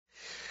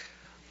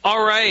All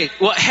right.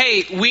 Well,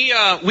 hey, we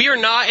are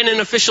not in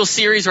an official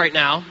series right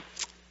now.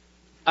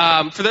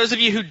 For those of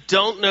you who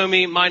don't know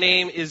me, my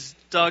name is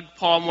Doug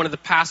Paul. I'm one of the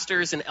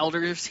pastors and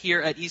elders here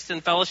at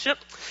Easton Fellowship.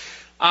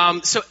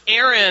 So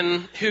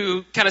Aaron,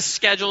 who kind of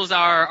schedules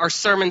our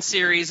sermon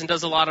series and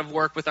does a lot of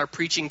work with our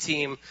preaching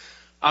team,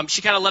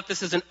 she kind of left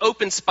this as an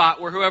open spot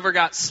where whoever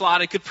got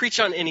slotted could preach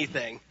on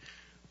anything,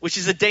 which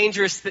is a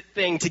dangerous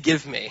thing to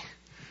give me.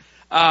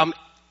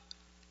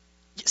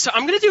 So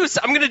I'm gonna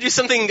do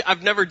something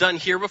I've never done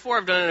here before.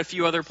 I've done it in a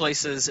few other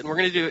places, and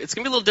it's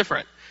gonna be a little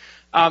different.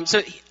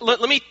 So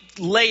let me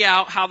lay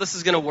out how this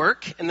is gonna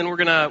work, and then we're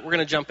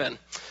gonna jump in.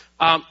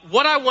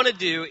 What I want to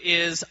do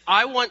is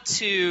I want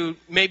to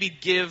maybe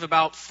give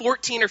about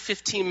 14 or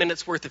 15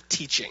 minutes worth of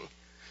teaching,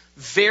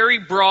 very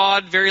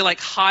broad, very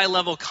high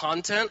level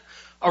content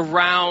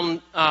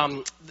around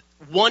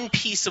one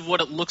piece of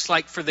what it looks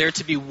like for there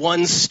to be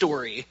one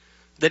story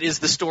that is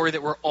the story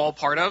that we're all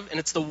part of, and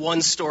it's the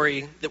one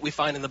story that we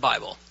find in the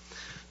Bible.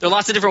 There are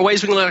lots of different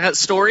ways we can look at that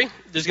story.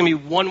 There's going to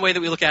be one way that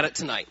we look at it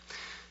tonight.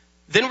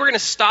 Then we're going to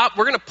stop.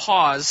 We're going to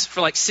pause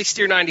for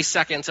 60 or 90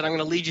 seconds, and I'm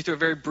going to lead you through a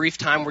very brief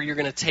time where you're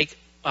going to take,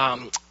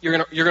 you're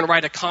going to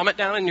write a comment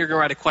down and you're going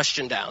to write a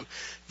question down.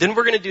 Then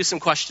we're going to do some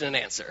question and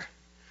answer.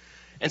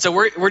 And so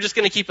we're just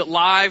going to keep it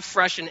live,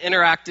 fresh, and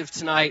interactive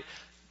tonight.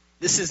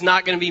 This is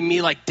not going to be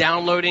me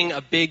downloading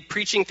a big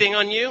preaching thing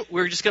on you.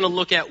 We're just going to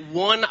look at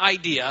one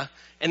idea,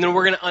 and then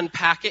we're going to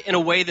unpack it in a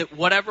way that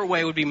whatever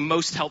way would be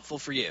most helpful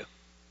for you.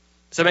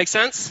 Does that make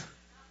sense?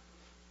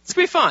 It's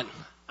going to be fun.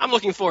 I'm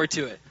looking forward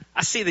to it.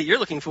 I see that you're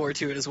looking forward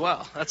to it as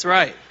well. That's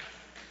right.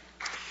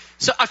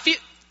 So I feel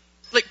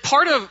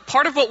part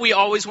of what we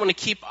always want to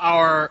keep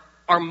our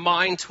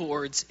mind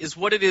towards is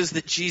what it is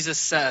that Jesus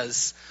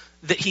says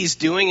that he's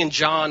doing in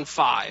John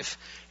 5.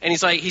 And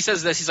he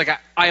says this,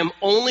 I am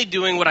only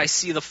doing what I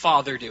see the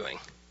Father doing.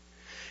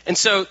 And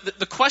so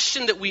the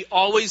question that we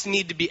always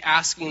need to be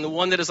asking, the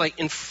one that is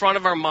in front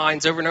of our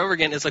minds over and over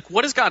again, is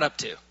what is God up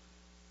to?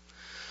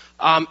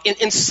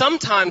 And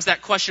sometimes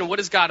that question, what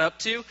is God up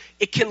to,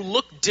 it can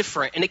look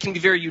different, and it can be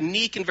very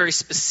unique and very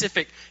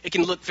specific. It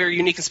can look very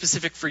unique and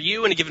specific for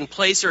you in a given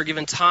place or a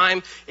given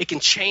time. It can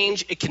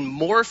change, it can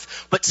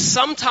morph, but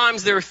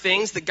sometimes there are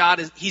things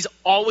that he's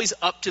always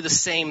up to the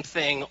same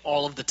thing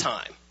all of the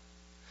time.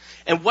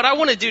 And what I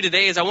want to do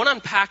today is I want to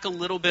unpack a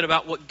little bit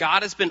about what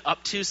God has been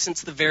up to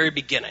since the very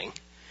beginning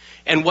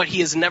and what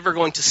he is never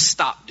going to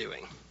stop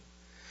doing.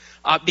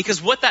 Because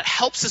what that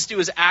helps us do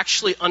is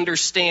actually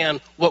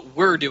understand what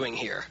we're doing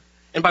here.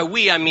 And by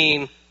we, I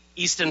mean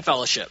Easton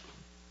Fellowship.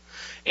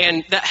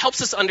 And that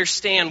helps us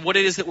understand what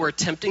it is that we're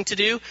attempting to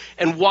do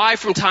and why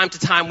from time to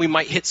time we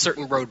might hit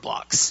certain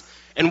roadblocks.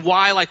 And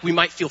why we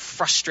might feel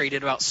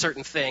frustrated about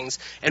certain things.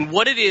 And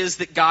what it is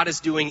that God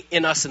is doing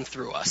in us and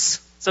through us.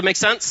 Does that make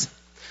sense?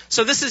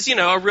 So this is,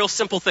 a real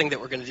simple thing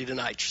that we're going to do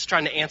tonight. Just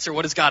trying to answer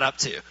what is God up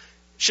to.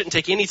 Shouldn't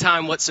take any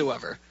time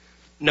whatsoever.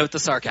 Note the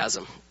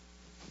sarcasm.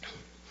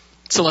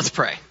 So let's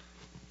pray.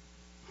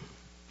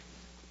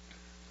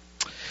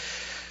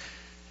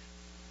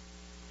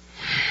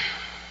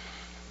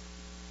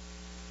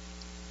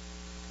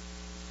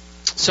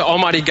 So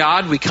Almighty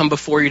God, we come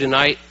before you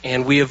tonight,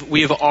 and we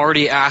have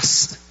already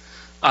asked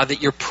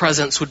that your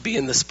presence would be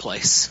in this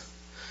place.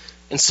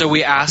 And so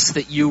we ask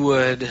that you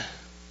would,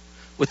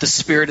 with the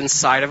Spirit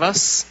inside of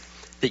us,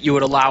 that you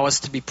would allow us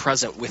to be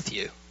present with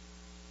you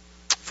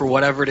for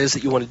whatever it is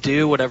that you want to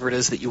do, whatever it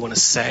is that you want to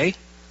say.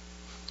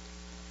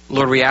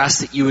 Lord, we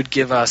ask that you would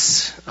give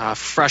us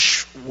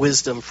fresh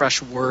wisdom,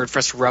 fresh word,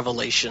 fresh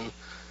revelation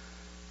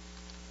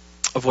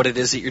of what it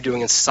is that you're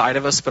doing inside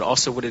of us, but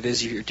also what it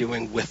is you're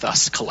doing with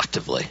us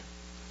collectively.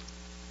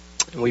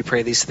 And we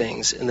pray these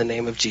things in the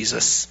name of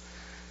Jesus.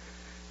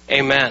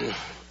 Amen.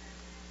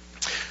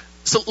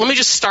 So let me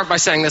just start by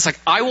saying this.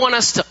 I want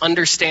us to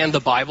understand the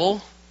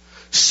Bible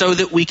so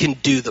that we can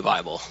do the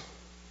Bible.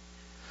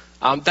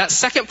 That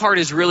second part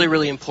is really,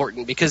 really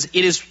important because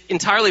it is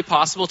entirely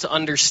possible to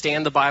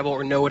understand the Bible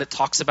or know what it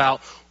talks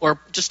about or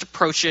just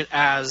approach it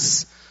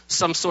as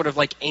some sort of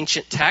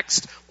ancient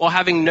text while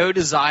having no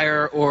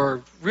desire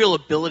or real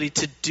ability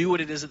to do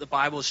what it is that the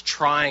Bible is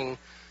trying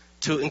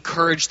to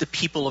encourage the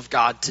people of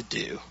God to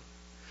do.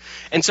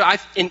 And so I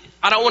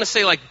don't want to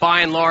say by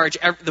and large,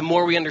 the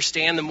more we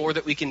understand, the more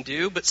that we can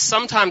do. But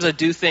sometimes I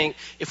do think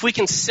if we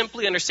can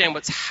simply understand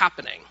what's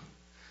happening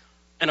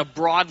on a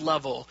broad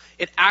level,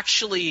 it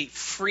actually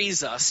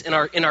frees us in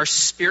our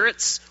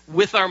spirits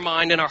with our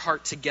mind and our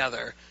heart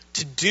together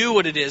to do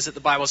what it is that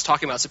the Bible is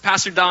talking about. So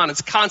Pastor Don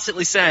is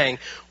constantly saying,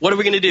 what are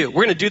we going to do?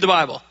 We're going to do the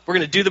Bible. We're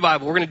going to do the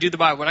Bible. We're going to do the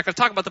Bible. We're not going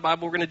to talk about the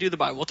Bible. We're going to do the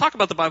Bible. We'll talk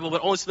about the Bible,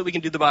 but only so that we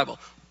can do the Bible.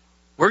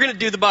 We're going to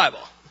do the Bible.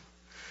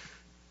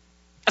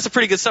 That's a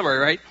pretty good summary,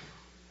 right?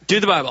 Do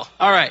the Bible.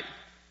 All right.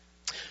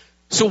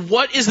 So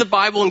what is the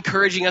Bible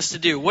encouraging us to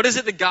do? What is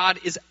it that God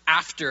is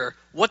after?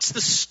 What's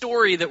the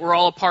story that we're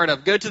all a part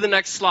of? Go to the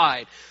next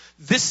slide.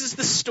 This is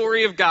the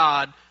story of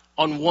God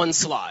on one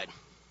slide.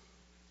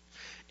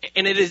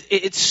 And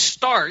it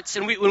starts,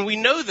 and when we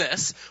know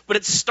this, but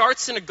it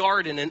starts in a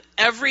garden, and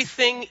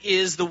everything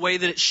is the way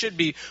that it should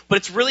be. But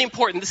it's really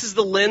important. This is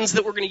the lens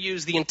that we're going to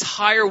use the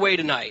entire way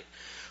tonight.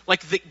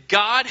 Like that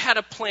God had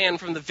a plan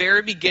from the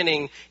very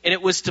beginning, and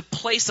it was to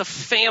place a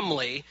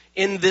family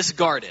in this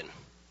garden.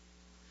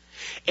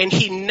 And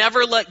he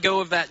never let go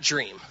of that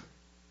dream.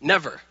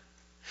 Never.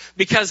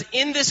 Because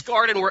in this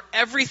garden where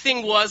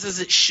everything was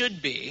as it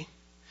should be,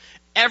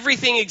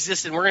 everything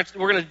existed. We're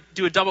going to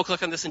do a double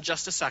click on this in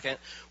just a second.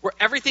 Where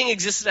everything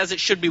existed as it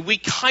should be, we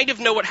kind of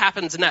know what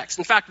happens next.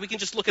 In fact, we can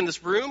just look in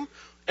this room,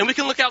 and we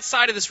can look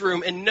outside of this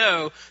room and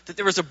know that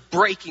there was a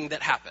breaking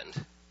that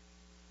happened.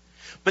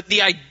 But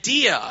the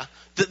idea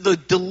that the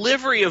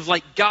delivery of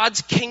like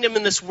God's kingdom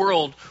in this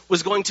world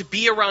was going to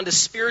be around a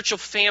spiritual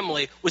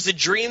family was a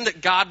dream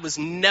that God was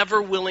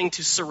never willing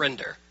to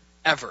surrender,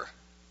 ever.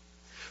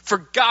 For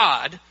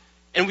God,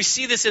 and we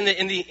see this in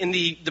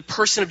the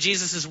person of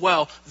Jesus as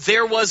well,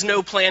 there was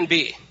no plan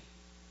B.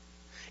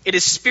 It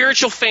is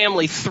spiritual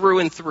family through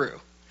and through.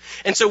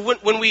 And so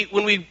when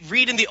we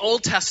read in the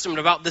Old Testament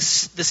about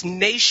this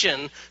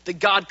nation that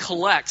God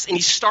collects, and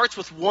he starts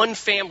with one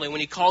family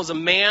when he calls a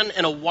man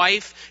and a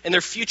wife and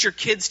their future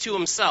kids to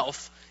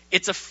himself,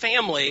 it's a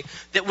family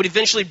that would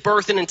eventually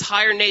birth an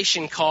entire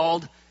nation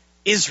called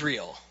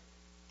Israel.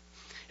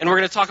 And we're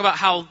going to talk about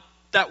how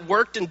that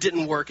worked and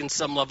didn't work in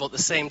some level at the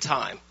same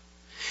time.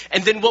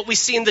 And then what we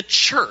see in the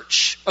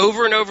church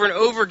over and over and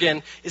over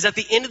again is at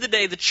the end of the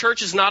day, the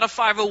church is not a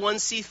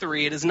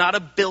 501c3. It is not a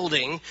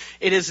building.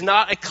 It is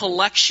not a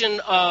collection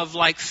of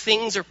like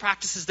things or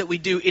practices that we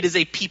do. It is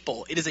a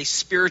people. It is a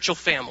spiritual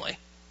family.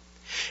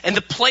 And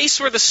the place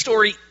where the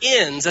story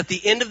ends at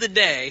the end of the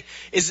day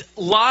is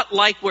a lot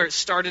like where it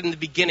started in the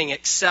beginning,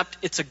 except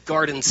it's a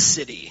garden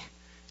city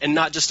and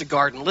not just a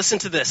garden. Listen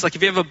to this. Like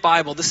if you have a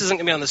Bible, this isn't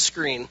going to be on the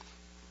screen.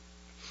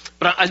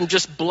 But I'm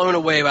just blown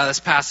away by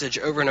this passage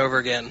over and over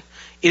again.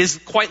 It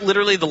is quite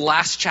literally the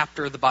last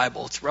chapter of the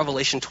Bible. It's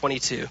Revelation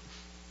 22.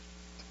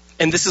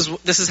 And this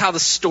is how the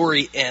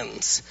story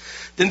ends.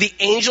 Then the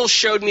angel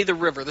showed me the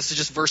river. This is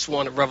just verse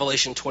 1 of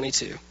Revelation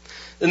 22.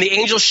 Then the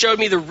angel showed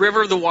me the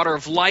river of the water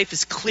of life,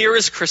 as clear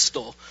as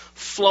crystal,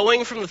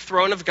 flowing from the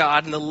throne of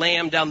God and the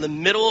Lamb down the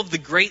middle of the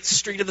great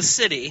street of the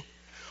city.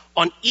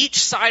 On each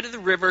side of the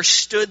river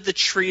stood the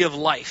tree of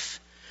life,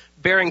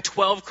 bearing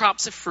 12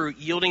 crops of fruit,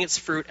 yielding its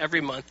fruit every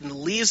month. And the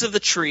leaves of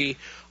the tree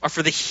are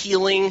for the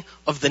healing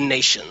of the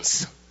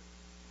nations.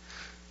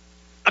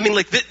 I mean,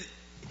 like,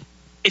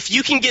 if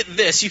you can get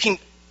this,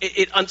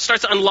 it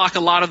starts to unlock a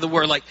lot of the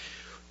word. Like,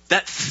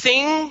 that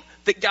thing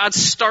that God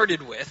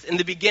started with in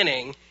the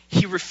beginning,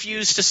 he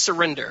refused to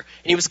surrender.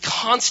 And he was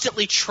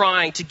constantly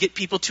trying to get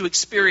people to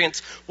experience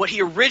what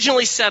he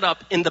originally set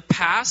up in the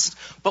past,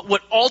 but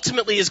what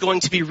ultimately is going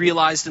to be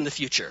realized in the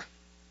future.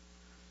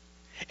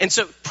 And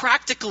so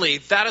practically,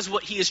 that is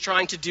what he is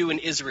trying to do in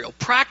Israel.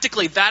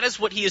 Practically, that is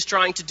what he is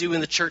trying to do in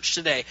the church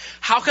today.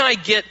 How can I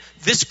get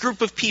this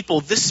group of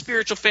people, this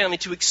spiritual family,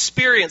 to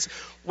experience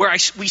where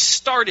we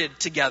started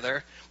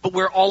together, but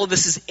where all of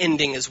this is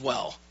ending as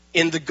well,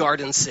 in the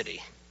garden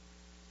city?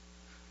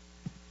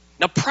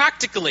 Now,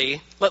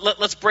 practically,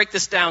 let's break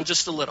this down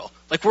just a little.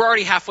 Like, we're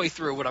already halfway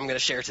through what I'm going to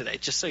share today,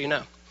 just so you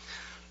know.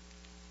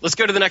 Let's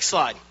go to the next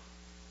slide.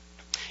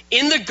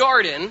 In the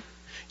garden,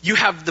 you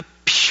have the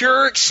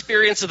pure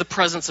experience of the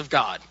presence of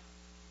God.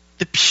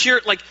 The pure,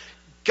 like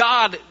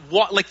God,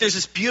 like there's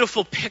this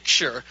beautiful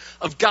picture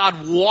of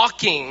God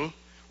walking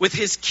with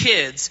his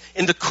kids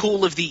in the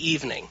cool of the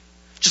evening.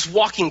 Just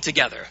walking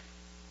together.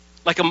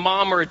 Like a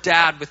mom or a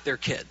dad with their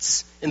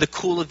kids in the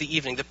cool of the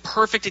evening. The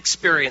perfect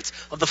experience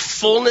of the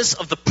fullness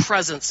of the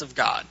presence of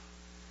God.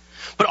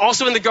 But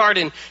also in the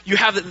garden, you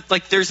have,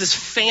 like, there's this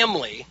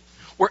family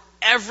where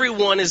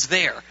everyone is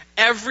there.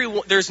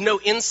 Everyone, there's no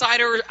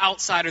insider or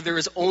outsider. There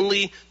is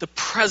only the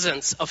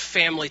presence of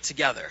family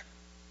together.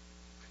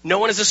 No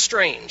one is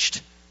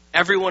estranged.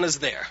 Everyone is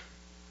there.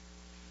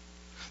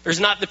 There's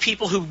not the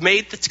people who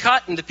made the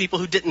cut and the people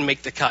who didn't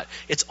make the cut.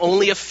 It's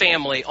only a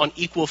family on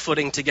equal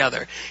footing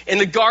together. In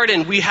the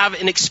garden, we have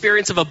an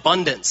experience of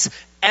abundance.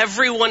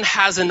 Everyone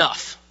has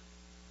enough.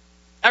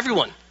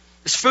 Everyone.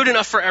 There's food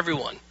enough for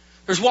everyone.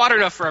 There's water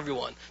enough for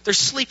everyone. There's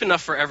sleep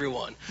enough for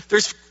everyone.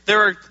 There's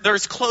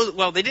clothes.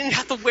 Well, they didn't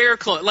have to wear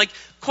clothes. Like,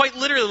 quite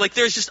literally, like,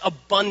 there's just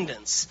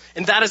abundance.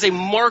 And that is a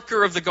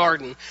marker of the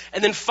garden.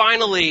 And then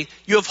finally,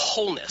 you have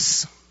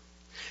wholeness.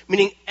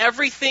 Meaning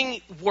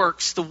everything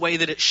works the way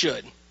that it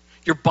should.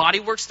 Your body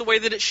works the way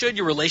that it should.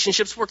 Your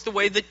relationships work the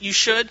way that you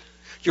should.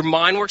 Your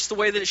mind works the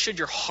way that it should.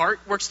 Your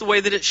heart works the way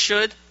that it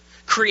should.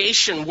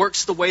 Creation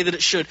works the way that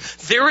it should.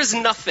 There is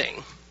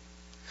nothing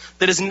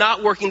that is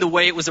not working the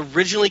way it was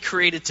originally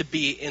created to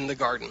be in the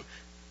garden.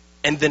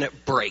 And then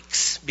it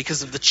breaks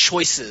because of the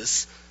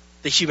choices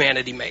that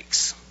humanity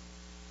makes.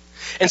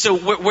 And so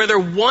where there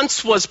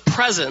once was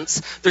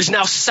presence, there's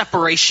now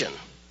separation.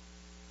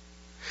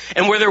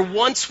 And where there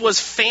once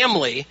was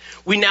family,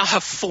 we now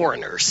have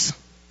foreigners.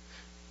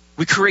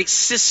 We create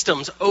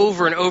systems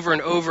over and over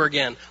and over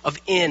again of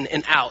in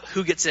and out.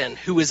 Who gets in?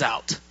 Who is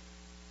out?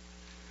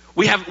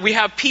 We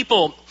have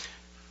people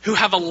who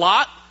have a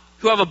lot,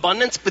 who have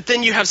abundance, but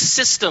then you have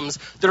systems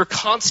that are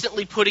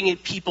constantly putting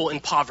people in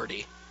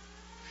poverty.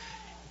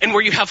 And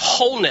where you have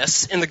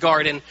wholeness in the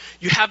garden,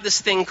 you have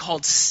this thing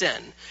called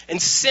sin. And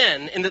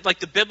sin, in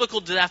the biblical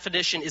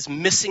definition, is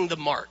missing the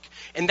mark.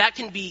 And that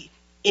can be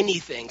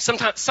anything.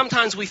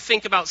 Sometimes we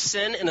think about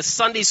sin in a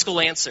Sunday school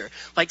answer.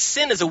 Like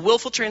sin is a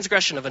willful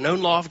transgression of a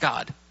known law of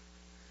God.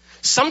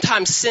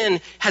 Sometimes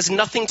sin has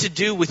nothing to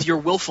do with your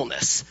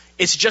willfulness.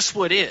 It's just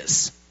what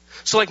is.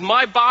 So like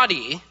my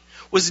body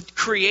was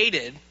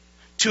created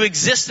to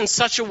exist in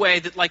such a way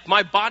that like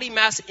my body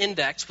mass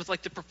index with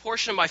like the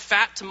proportion of my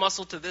fat to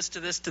muscle to this, to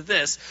this, to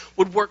this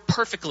would work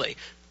perfectly.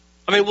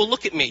 I mean, well,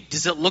 look at me.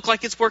 Does it look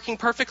like it's working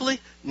perfectly?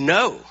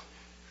 No.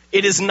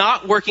 It is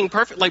not working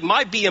perfect. Like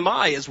my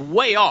BMI is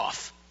way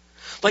off.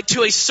 Like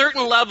to a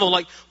certain level,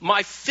 like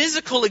my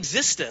physical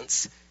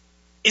existence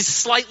is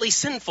slightly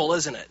sinful,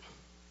 isn't it?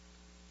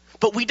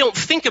 But we don't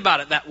think about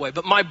it that way.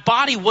 But my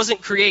body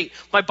wasn't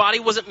my body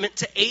wasn't meant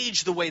to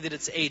age the way that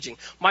it's aging.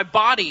 My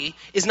body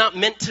is not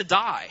meant to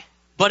die,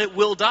 but it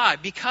will die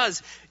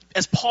because,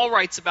 as Paul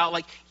writes about,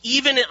 like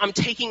even I'm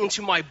taking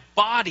into my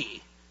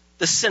body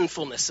the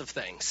sinfulness of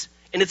things.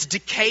 And it's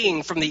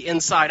decaying from the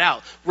inside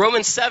out.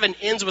 Romans 7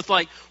 ends with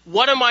like,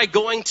 what am I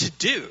going to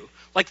do?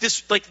 Like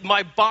this, like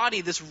my body,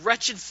 this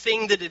wretched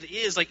thing that it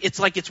is, like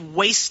it's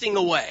wasting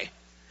away.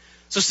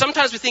 So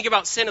sometimes we think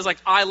about sin as like,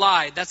 I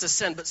lied, that's a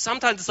sin. But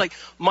sometimes it's like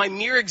my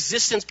mere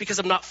existence because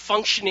I'm not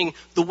functioning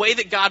the way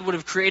that God would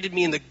have created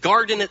me in the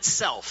garden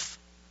itself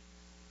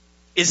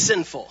is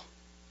sinful.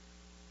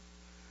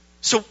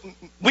 So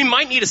we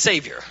might need a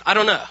savior. I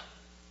don't know.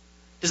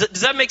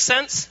 Does that make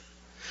sense?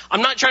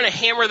 I'm not trying to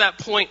hammer that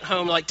point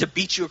home like to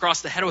beat you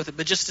across the head with it,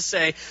 but just to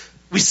say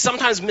we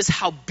sometimes miss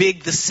how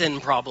big the sin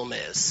problem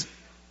is.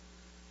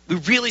 We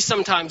really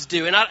sometimes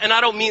do. And I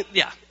don't mean,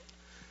 I'm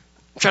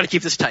trying to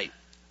keep this tight.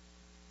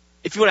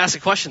 If you want to ask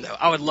a question, though,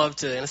 I would love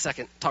to, in a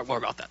second, talk more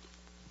about that.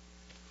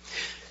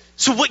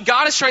 So what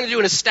God is trying to do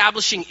in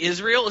establishing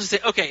Israel is to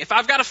say, okay, if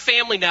I've got a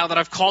family now that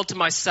I've called to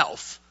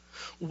myself,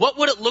 what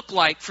would it look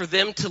like for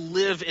them to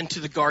live into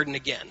the garden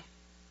again?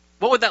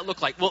 What would that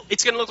look like? Well,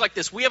 it's going to look like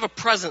this. We have a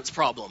presence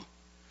problem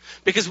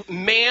because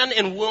man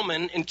and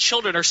woman and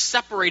children are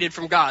separated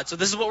from God. So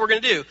this is what we're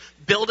going to do.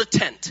 Build a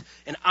tent,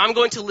 and I'm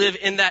going to live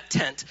in that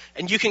tent,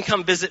 and you can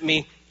come visit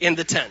me in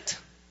the tent.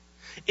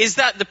 Is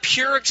that the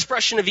pure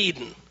expression of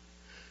Eden?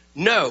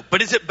 No.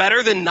 But is it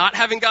better than not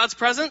having God's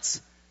presence?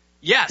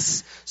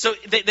 Yes. So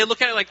they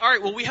look at it like, all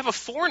right, well, we have a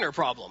foreigner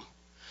problem.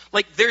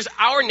 Like, there's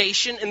our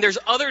nation and there's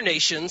other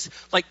nations.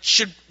 Like,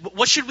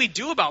 what should we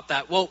do about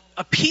that? Well,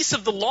 a piece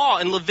of the law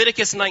in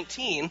Leviticus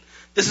 19,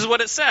 this is what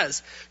it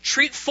says.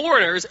 Treat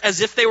foreigners as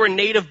if they were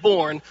native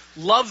born.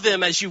 Love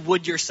them as you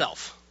would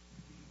yourself.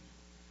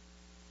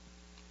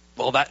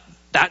 Well,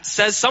 that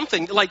says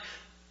something. Like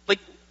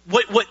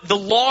what the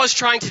law is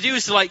trying to do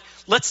is to like,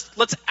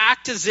 let's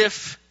act as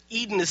if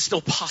Eden is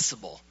still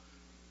possible.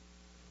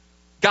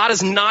 God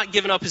has not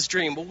given up his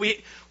dream. But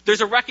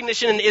there's a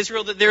recognition in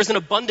Israel that there's an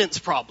abundance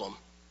problem.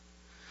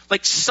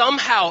 Like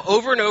somehow,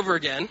 over and over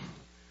again,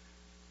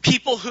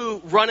 people who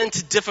run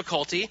into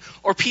difficulty,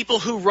 or people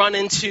who run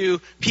into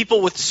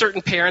people with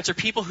certain parents, or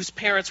people whose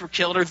parents were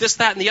killed, or this,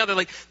 that, and the other,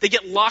 like they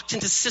get locked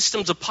into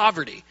systems of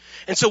poverty.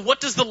 And so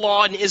what does the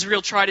law in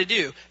Israel try to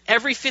do?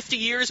 Every 50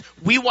 years,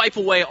 we wipe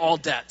away all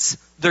debts.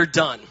 They're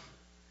done.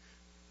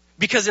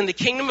 Because in the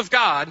kingdom of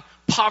God,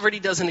 poverty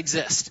doesn't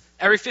exist.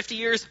 Every 50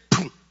 years,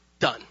 boom,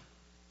 done.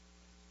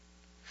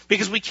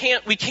 Because we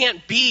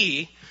can't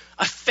be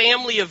a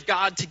family of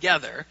God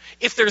together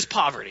if there's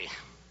poverty.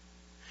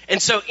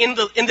 And so in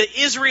the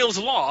Israel's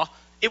law,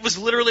 it was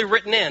literally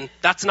written in,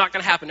 that's not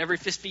going to happen. Every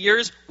 50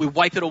 years, we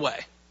wipe it away.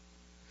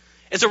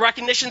 It's a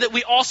recognition that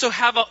we also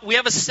have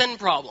a sin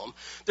problem.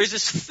 There's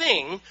this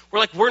thing where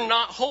like we're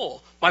not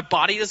whole. My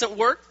body doesn't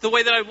work the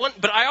way that I want.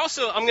 But I'm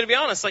going to be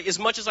honest, like as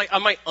much as like I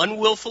might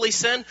unwillfully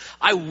sin,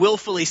 I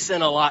willfully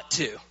sin a lot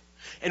too.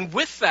 And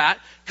with that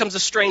comes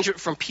estrangement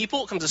from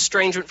people. It comes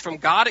estrangement from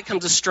God. It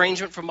comes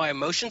estrangement from my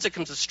emotions. It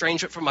comes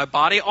estrangement from my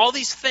body. All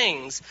these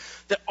things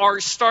that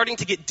are starting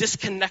to get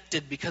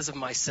disconnected because of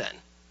my sin.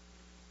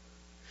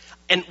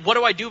 And what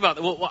do I do about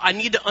that? Well, I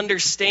need to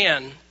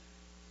understand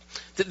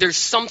that there's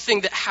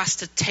something that has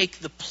to take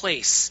the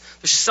place.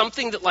 There's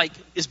something that like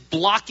is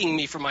blocking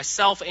me from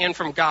myself and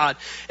from God.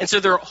 And so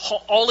there are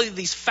all of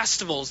these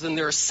festivals, and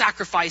there are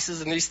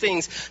sacrifices and these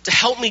things to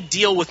help me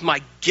deal with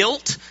my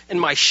guilt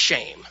and my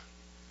shame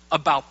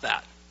about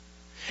that.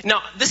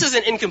 Now, this is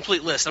an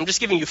incomplete list. I'm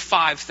just giving you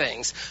 5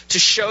 things to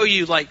show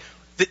you like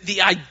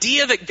the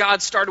idea that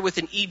God started with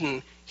in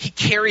Eden, he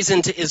carries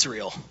into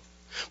Israel.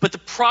 But the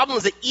problem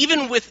is that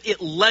even with it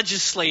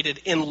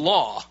legislated in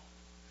law,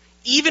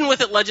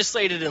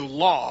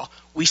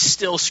 we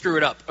still screw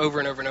it up over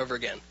and over and over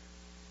again.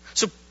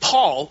 So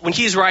Paul, when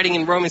he's writing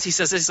in Romans, he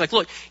says this, he's like,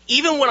 look,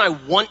 even when I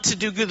want to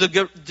do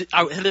even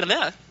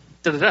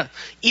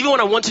when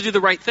I want to do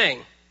the right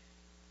thing,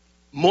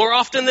 more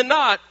often than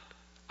not,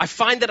 I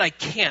find that I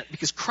can't,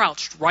 because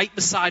crouched right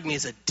beside me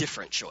is a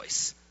different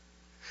choice.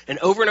 And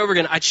over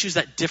again, I choose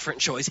that different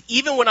choice.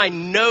 Even when I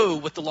know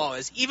what the law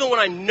is, even when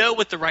I know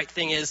what the right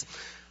thing is,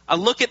 I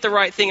look at the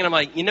right thing and I'm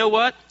like, you know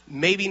what?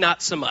 Maybe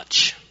not so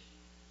much.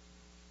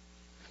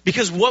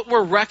 Because what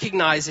we're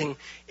recognizing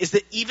is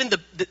that even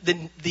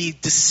the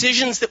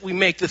decisions that we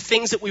make, the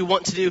things that we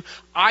want to do,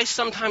 I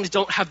sometimes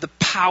don't have the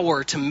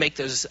power to make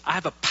those. I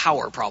have a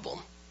power problem.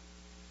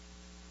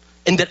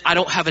 And that I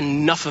don't have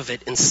enough of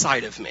it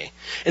inside of me.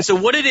 And so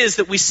what it is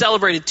that we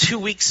celebrated 2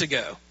 weeks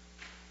ago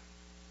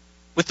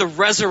with the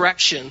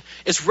resurrection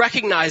is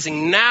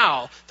recognizing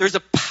now there's a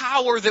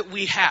power that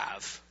we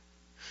have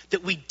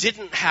that we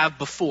didn't have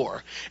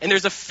before. And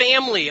there's a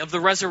family of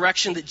the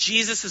resurrection that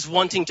Jesus is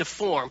wanting to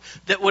form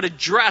that would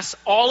address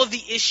all of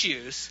the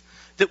issues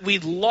that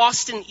we'd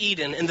lost in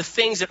Eden and the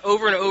things that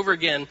over and over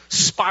again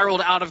spiraled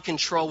out of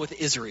control with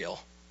Israel.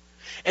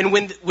 And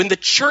when the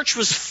church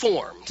was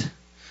formed,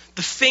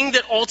 the thing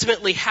that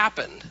ultimately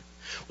happened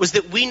was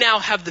that we now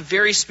have the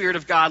very Spirit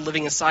of God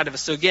living inside of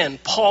us. So again,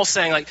 Paul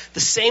saying like the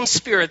same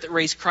Spirit that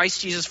raised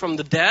Christ Jesus from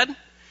the dead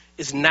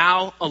is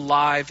now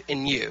alive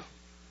in you.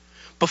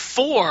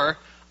 Before,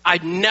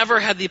 I'd never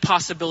had the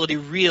possibility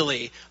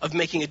really of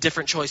making a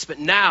different choice. But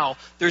now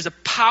there's a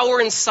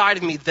power inside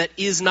of me that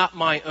is not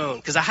my own.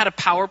 Because I had a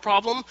power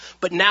problem,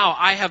 but now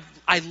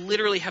I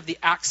literally have the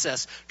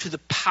access to the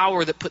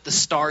power that put the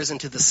stars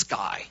into the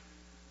sky.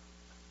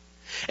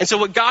 And so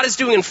what God is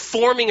doing in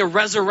forming a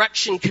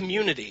resurrection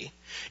community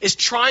is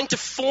trying to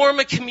form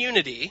a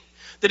community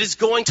that is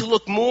going to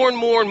look more and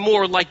more and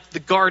more like the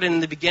garden in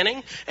the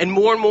beginning and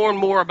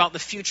more about the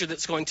future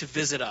that's going to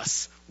visit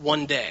us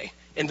one day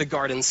in the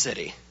garden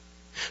city.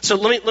 So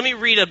let me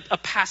read a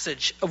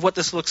passage of what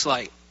this looks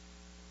like.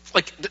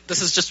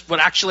 This is just what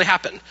actually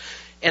happened.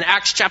 In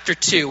Acts chapter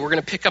 2, we're going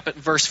to pick up at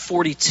verse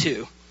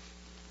 42.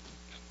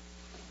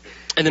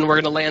 And then we're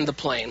going to land the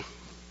plane.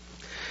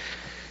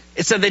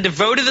 It said, they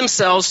devoted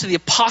themselves to the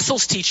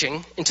apostles'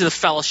 teaching and to the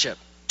fellowship,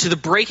 to the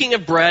breaking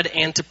of bread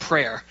and to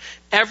prayer.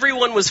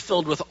 Everyone was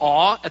filled with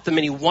awe at the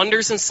many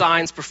wonders and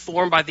signs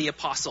performed by the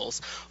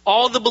apostles.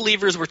 All the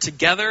believers were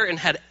together and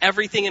had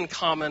everything in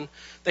common.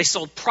 They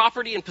sold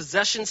property and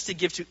possessions to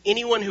give to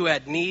anyone who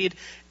had need.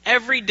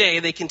 Every day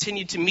they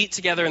continued to meet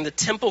together in the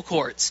temple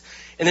courts.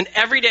 And then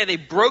every day they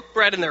broke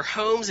bread in their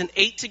homes and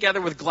ate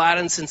together with glad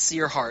and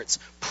sincere hearts,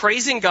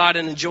 praising God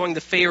and enjoying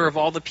the favor of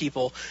all the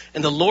people.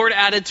 And the Lord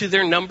added to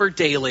their number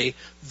daily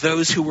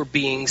those who were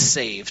being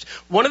saved.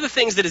 One of the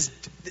things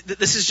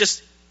this is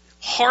just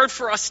hard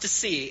for us to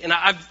see, and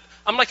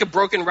I'm like a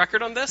broken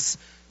record on this,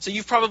 so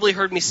you've probably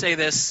heard me say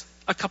this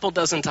a couple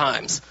dozen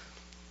times,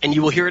 and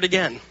you will hear it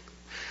again.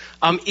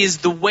 Is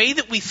the way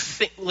that we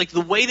think,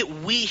 the way that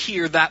we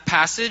hear that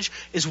passage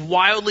is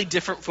wildly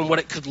different from what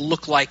it could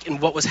look like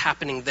and what was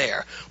happening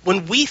there.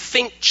 When we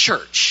think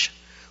church,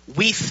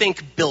 we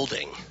think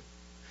building.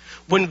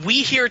 When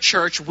we hear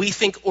church, we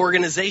think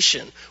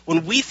organization.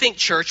 When we think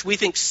church, we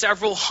think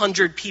several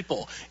hundred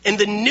people. In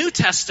the New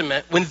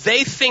Testament, when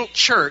they think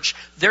church,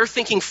 they're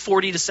thinking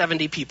 40 to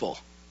 70 people.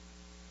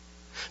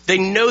 They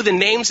know the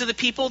names of the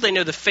people, they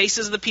know the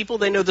faces of the people,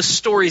 they know the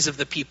stories of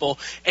the people,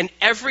 and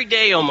every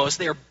day almost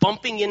they are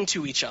bumping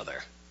into each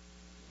other.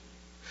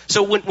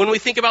 So when we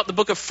think about the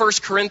book of 1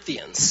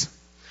 Corinthians,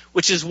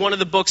 which is one of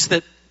the books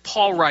that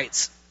Paul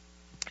writes,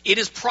 it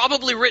is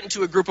probably written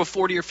to a group of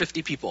 40 or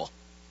 50 people.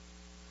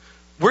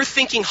 We're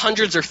thinking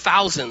hundreds or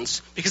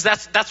thousands because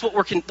that's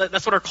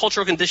what our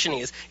cultural conditioning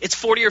is. It's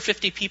 40 or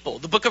 50 people.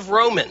 The book of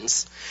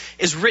Romans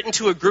is written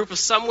to a group of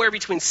somewhere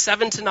between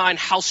 7 to 9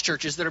 house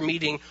churches that are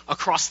meeting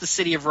across the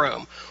city of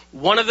Rome.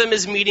 One of them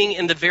is meeting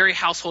in the very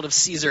household of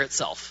Caesar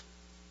itself.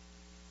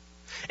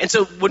 And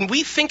so when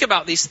we think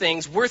about these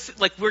things,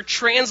 we're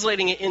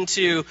translating it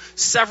into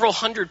several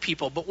hundred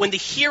people. But when the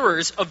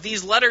hearers of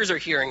these letters are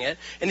hearing it,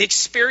 and the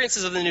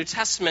experiences of the New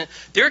Testament,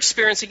 they're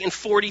experiencing in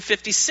 40,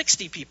 50,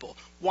 60 people.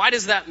 Why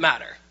does that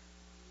matter?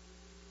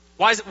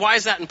 Why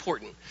is that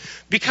important?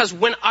 Because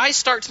when I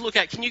start to look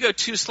at, can you go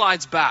 2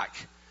 slides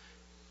back?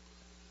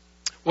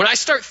 When I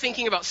start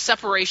thinking about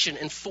separation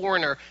and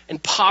foreigner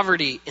and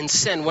poverty and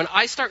sin, when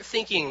I start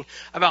thinking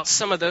about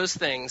some of those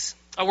things,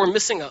 we're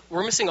missing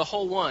a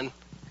whole one.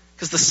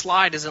 Because the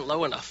slide isn't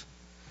low enough.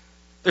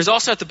 There's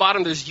also at the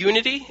bottom, there's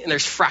unity and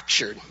there's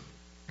fractured.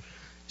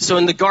 So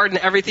in the garden,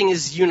 everything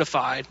is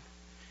unified.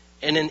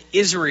 And in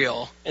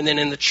Israel, and then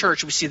in the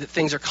church, we see that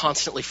things are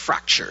constantly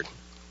fractured.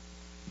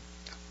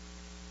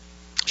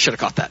 Should have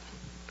caught that.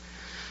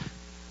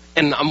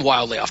 And I'm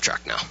wildly off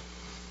track now.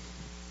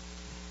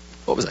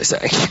 What was I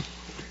saying?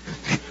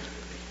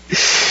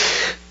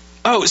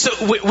 So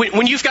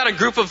when you've got a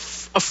group of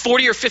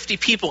 40 or 50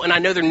 people, and I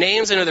know their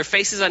names, I know their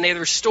faces, I know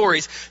their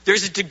stories,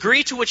 there's a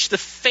degree to which the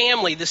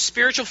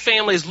spiritual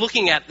family is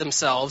looking at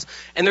themselves,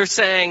 and they're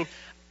saying,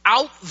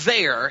 out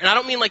there, and I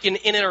don't mean like an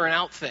in or an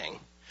out thing,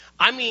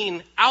 I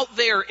mean out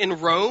there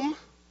in Rome,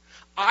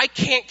 I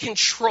can't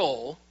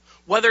control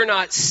whether or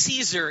not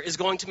Caesar is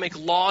going to make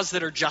laws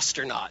that are just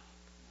or not.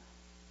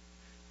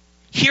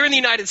 Here in the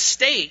United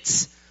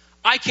States,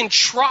 I can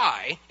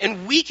try,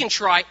 and we can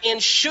try,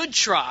 and should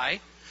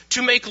try,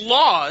 to make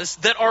laws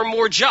that are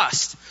more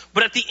just.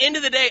 But at the end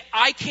of the day,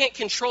 I can't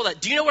control that.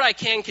 Do you know what I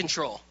can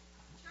control?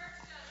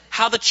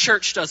 How the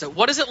church does it.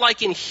 What is it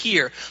like in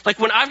here? Like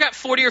when I've got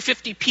 40 or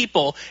 50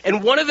 people,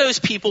 and one of those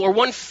people or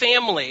one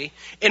family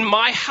in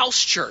my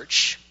house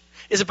church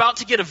is about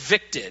to get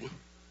evicted.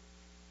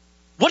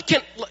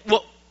 It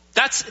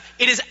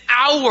is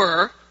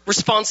our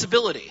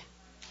responsibility.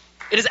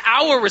 It is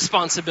our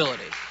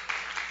responsibility.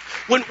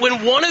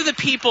 When one of the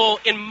people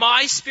in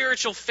my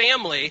spiritual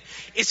family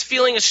is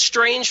feeling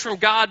estranged from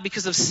God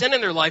because of sin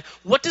in their life,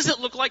 what does it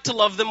look like to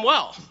love them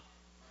well?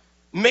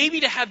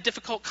 Maybe to have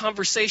difficult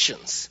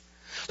conversations.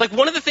 Like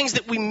one of the things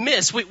that we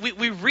miss,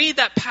 we read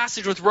that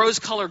passage with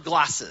rose-colored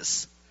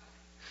glasses.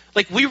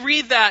 Like we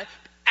read that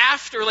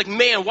after, like,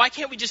 man, why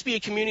can't we just be a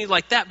community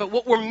like that? But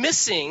what we're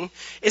missing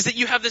is that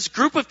you have this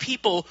group of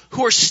people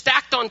who are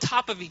stacked on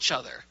top of each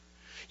other.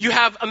 You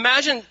have,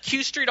 imagine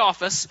Q Street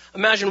office,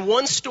 imagine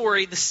one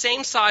story, the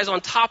same size on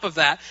top of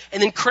that,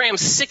 and then cram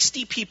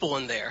 60 people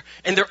in there.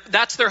 And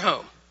that's their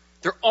home.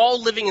 They're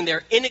all living in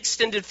there in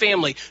extended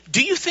family.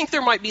 Do you think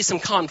there might be some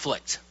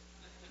conflict?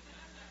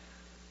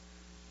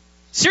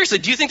 Seriously,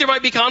 do you think there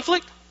might be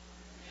conflict?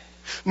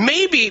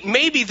 Maybe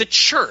the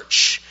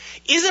church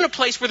isn't a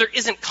place where there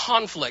isn't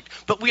conflict,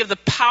 but we have the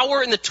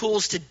power and the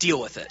tools to deal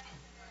with it.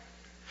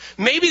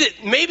 Maybe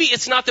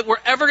it's not that we're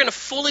ever going to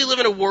fully live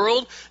in a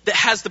world that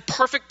has the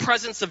perfect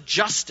presence of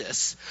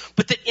justice,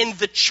 but that in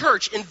the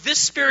church, in this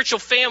spiritual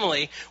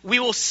family, we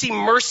will see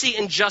mercy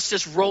and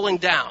justice rolling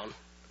down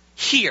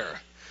here.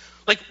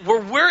 Like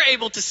where we're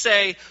able to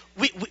say,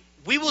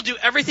 we will do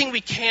everything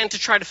we can to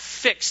try to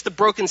fix the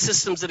broken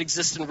systems that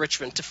exist in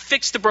Richmond, to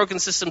fix the broken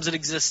systems that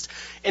exist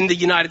in the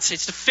United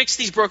States, to fix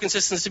these broken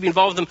systems, to be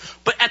involved in them.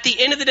 But at the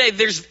end of the day,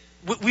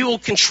 we will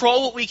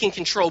control what we can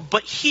control.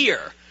 But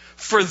here,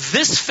 for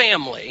this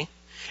family,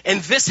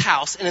 and this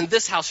house, and in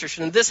this house church,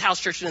 and in this house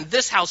church, and in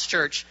this house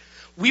church,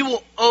 we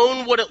will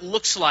own what it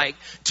looks like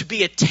to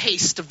be a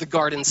taste of the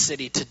Garden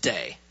City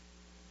today.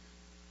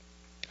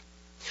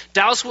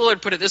 Dallas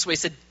Willard put it this way. He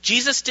said,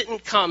 Jesus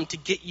didn't come to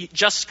get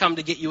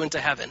you into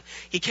heaven.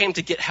 He came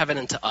to get heaven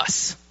into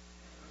us.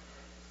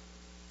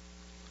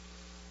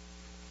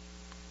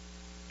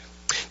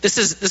 This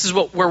is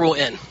where we'll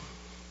end.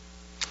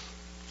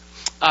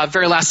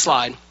 Very last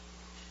slide.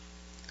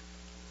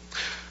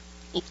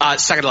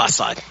 Second to last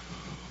slide.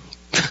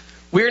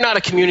 We are not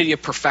a community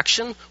of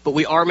perfection, but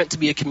we are meant to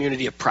be a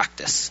community of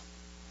practice.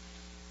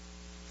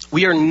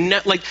 We are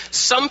like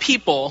some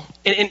people,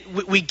 and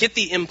we get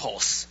the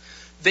impulse.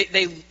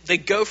 They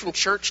go from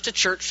church to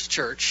church to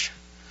church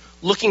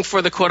looking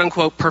for the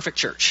quote-unquote perfect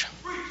church.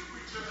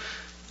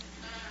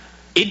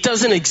 It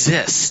doesn't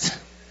exist.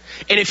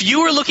 And if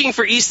you were looking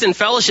for Easton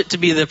Fellowship to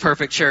be the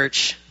perfect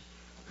church,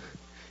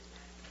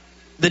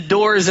 the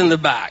door is in the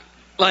back.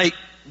 Like,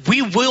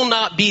 we will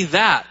not be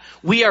that.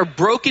 We are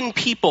broken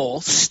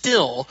people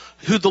still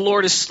who the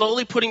Lord is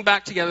slowly putting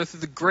back together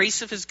through the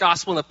grace of his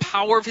gospel and the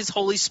power of his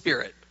Holy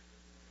Spirit,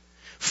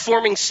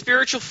 forming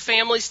spiritual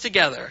families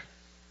together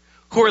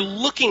who are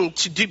looking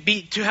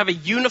to have a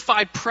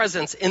unified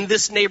presence in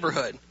this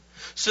neighborhood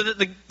so that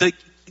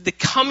the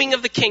coming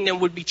of the kingdom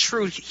would be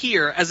true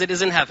here as it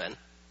is in heaven,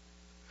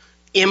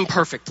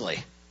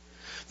 imperfectly.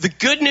 The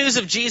good news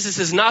of Jesus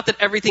is not that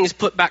everything is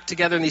put back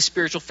together in these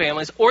spiritual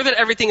families or that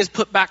everything is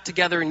put back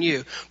together in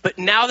you, but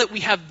now that we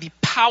have the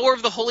power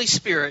of the Holy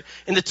Spirit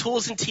and the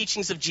tools and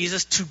teachings of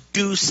Jesus to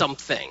do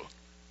something.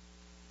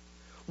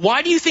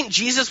 Why do you think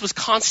Jesus was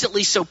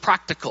constantly so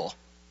practical?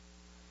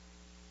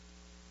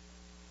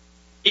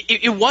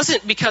 It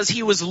wasn't because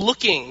he was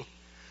looking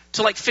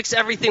to fix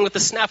everything with the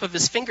snap of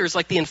his fingers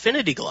like the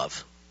Infinity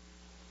Glove.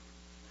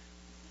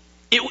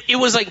 It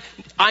was like,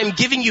 I'm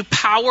giving you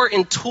power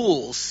and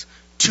tools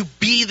to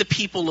be the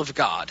people of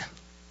God.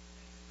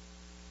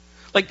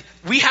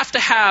 We have to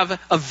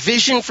have a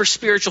vision for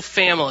spiritual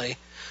family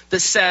that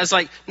says,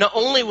 not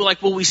only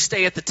will we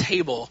stay at the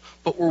table,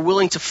 but we're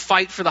willing to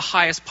fight for the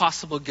highest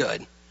possible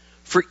good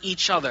for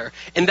each other.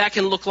 And that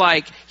can look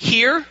like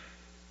here,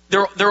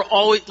 they're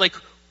always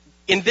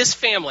in this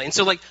family. And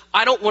so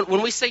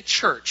when we say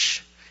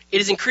church, it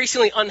is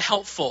increasingly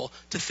unhelpful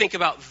to think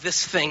about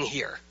this thing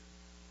here.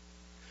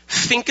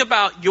 Think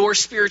about your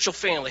spiritual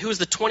family. Who is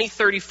the 20,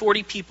 30,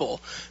 40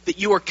 people that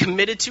you are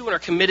committed to and are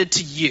committed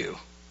to you?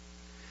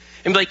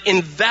 And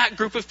in that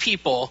group of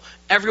people,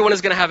 everyone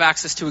is going to have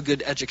access to a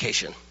good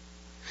education.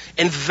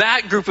 In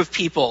that group of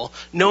people,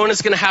 no one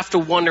is going to have to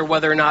wonder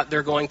whether or not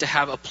they're going to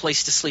have a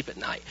place to sleep at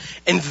night.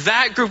 In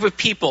that group of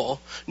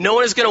people, no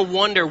one is going to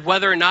wonder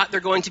whether or not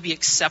they're going to be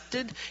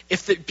accepted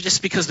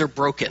just because they're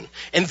broken.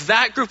 In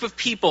that group of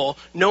people,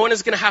 no one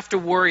is going to have to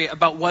worry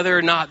about whether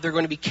or not they're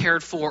going to be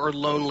cared for or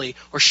lonely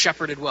or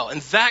shepherded well.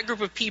 In that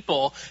group of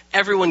people,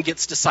 everyone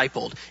gets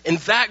discipled. In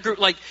that group,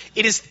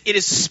 it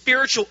is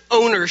spiritual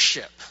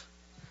ownership,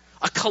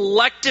 a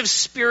collective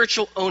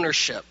spiritual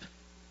ownership.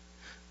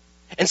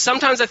 And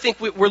sometimes I think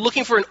we're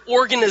looking for an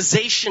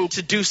organization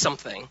to do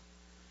something.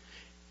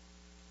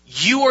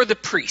 You are the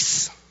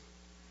priests.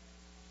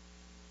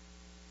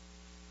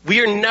 We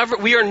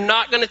are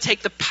not going to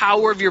take the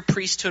power of your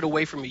priesthood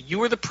away from you.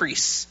 You are the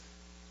priests.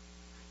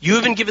 You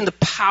have been given the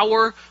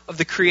power of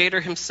the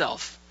Creator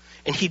himself,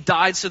 and he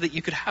died so that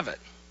you could have it.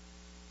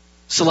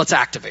 So let's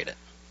activate it.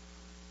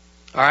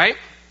 All right?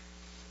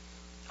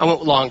 I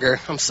went longer.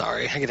 I'm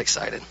sorry. I get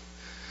excited.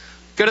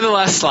 Go to the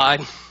last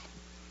slide.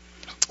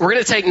 We're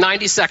going to take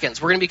 90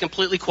 seconds. We're going to be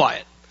completely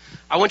quiet.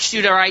 I want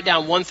you to write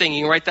down one thing.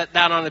 You can write that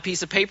down on a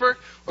piece of paper,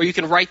 or you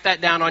can write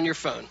that down on your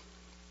phone.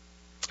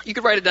 You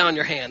can write it down on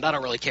your hand. I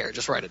don't really care.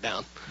 Just write it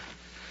down.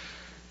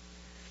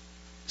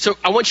 So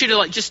I want you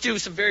to just do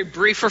some very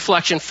brief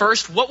reflection.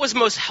 First, what was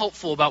most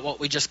helpful about what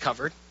we just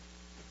covered?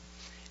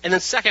 And then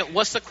second,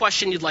 what's the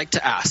question you'd like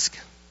to ask?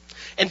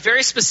 And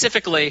very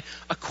specifically,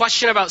 a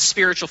question about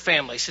spiritual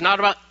family. So not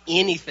about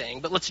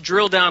anything, but let's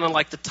drill down on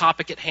the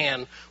topic at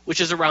hand, which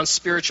is around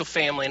spiritual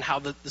family and how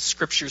the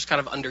scriptures kind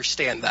of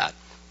understand that.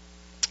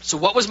 So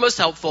what was most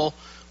helpful?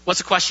 What's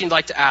a question you'd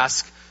like to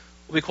ask?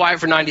 We'll be quiet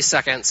for 90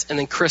 seconds, and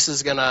then Chris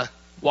is going to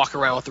walk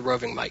around with the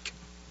roving mic.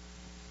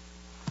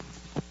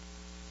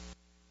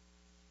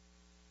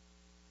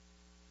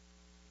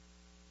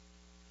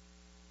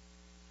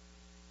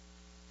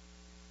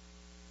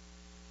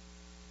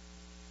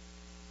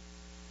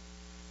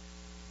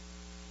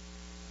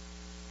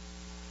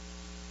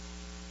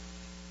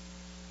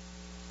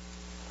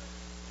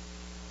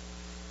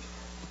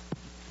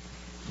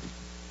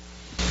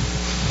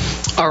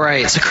 All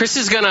right, so Chris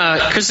is gonna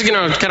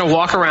kind of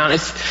walk around.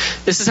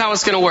 This is how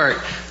it's gonna work.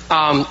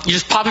 You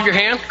just pop up your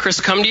hand. Chris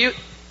will come to you.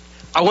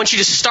 I want you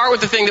to start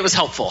with the thing that was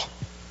helpful.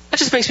 That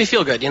just makes me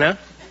feel good,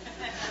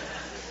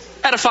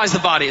 Edifies the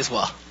body as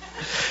well.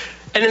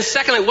 And then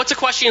secondly, what's a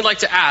question you'd like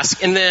to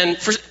ask? And then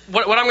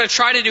what I'm going to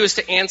try to do is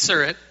to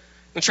answer it.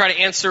 I'm going to try to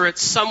answer it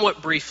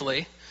somewhat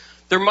briefly.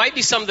 There might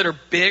be some that are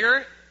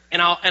bigger,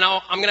 and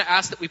I'm going to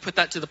ask that we put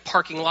that to the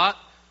parking lot,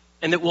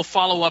 and that we'll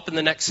follow up in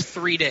the next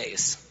 3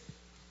 days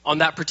on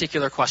that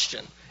particular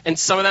question. And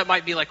some of that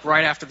might be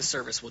right after the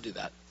service. We'll do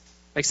that.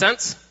 Make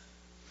sense?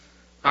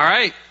 All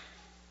right.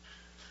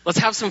 Let's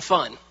have some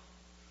fun.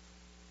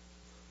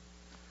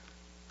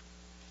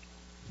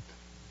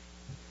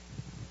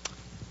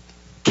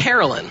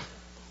 Carolyn.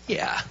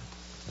 Yeah.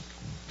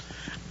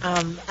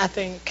 I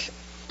think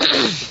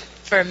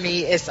for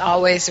me, it's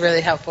always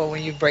really helpful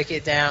when you break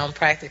it down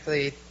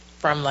practically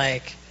from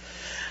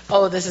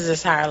this is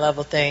this higher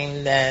level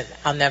thing that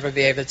I'll never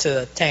be able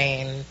to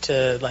attain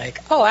to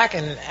I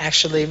can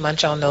actually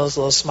munch on those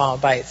little small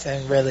bites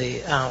and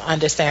really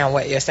understand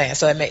what you're saying.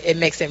 So it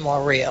makes it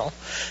more real.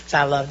 So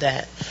I love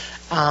that.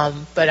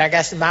 But I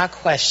guess my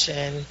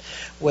question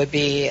would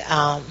be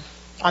on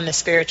the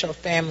spiritual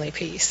family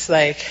piece.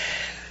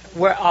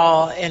 We're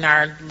all in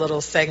our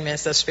little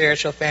segments of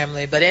spiritual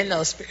family, but in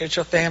those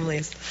spiritual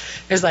families,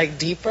 there's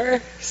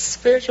deeper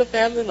spiritual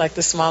family,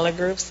 the smaller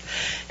groups.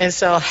 And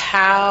so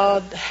how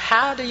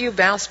do you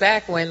bounce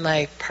back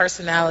when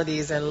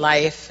personalities and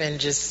life and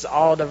just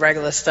all the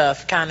regular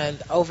stuff kind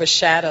of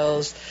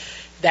overshadows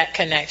that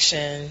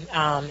connection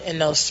in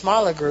those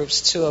smaller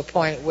groups to a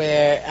point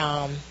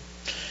where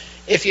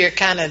if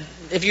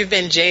you've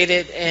been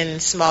jaded in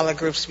smaller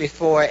groups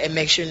before, it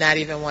makes you not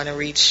even want to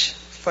reach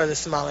for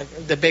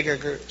the bigger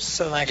groups.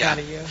 So how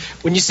do you?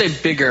 When you say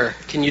bigger,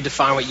 can you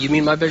define what you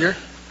mean by bigger?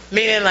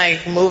 Meaning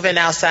moving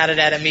outside of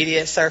that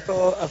immediate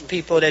circle of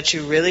people that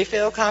you really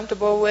feel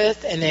comfortable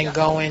with, and then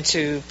going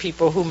to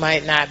people who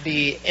might not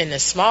be in the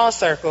small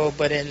circle,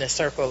 but in the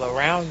circle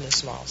around the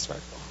small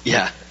circle.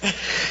 Yeah.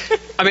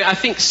 I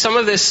think some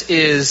of this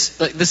is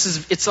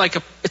it's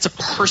a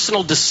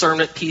personal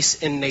discernment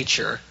piece in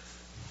nature,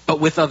 but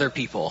with other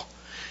people.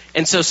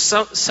 And so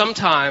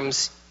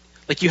sometimes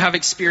you have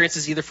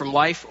experiences either from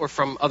life or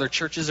from other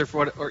churches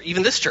or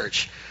even this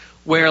church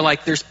where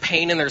there's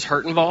pain and there's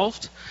hurt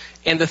involved.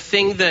 And the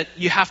thing that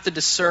you have to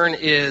discern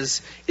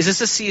is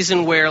this a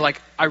season where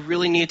I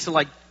really need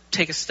to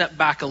take a step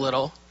back a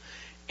little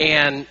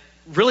and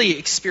really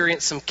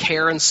experience some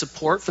care and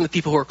support from the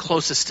people who are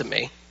closest to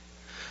me.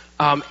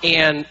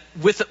 And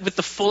with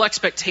the full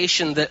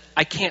expectation that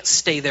I can't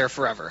stay there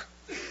forever.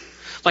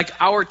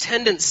 Our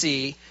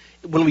tendency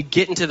when we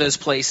get into those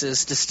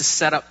places just to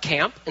set up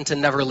camp and to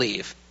never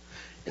leave.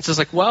 And so it's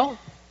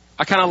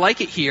I kind of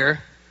like it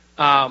here,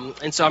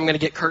 and so I'm going to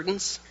get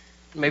curtains.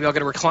 Maybe I'll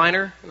get a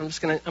recliner, and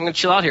I'm going to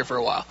chill out here for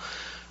a while.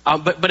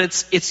 But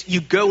it's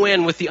you go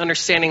in with the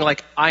understanding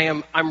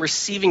I'm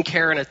receiving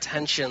care and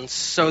attention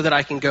so that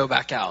I can go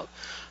back out.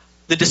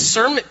 The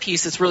discernment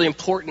piece that's really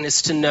important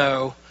is to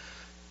know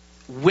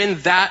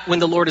when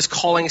the Lord is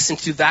calling us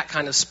into that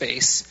kind of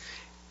space.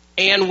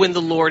 And when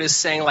the Lord is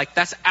saying,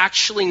 that's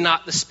actually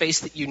not the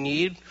space that you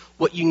need,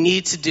 what you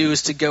need to do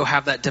is to go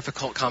have that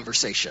difficult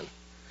conversation.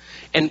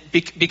 And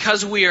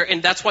because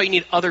and that's why you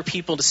need other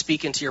people to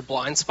speak into your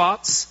blind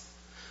spots,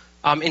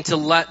 and to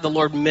let the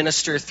Lord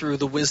minister through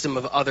the wisdom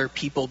of other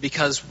people.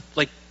 Because,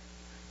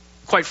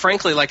 quite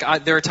frankly,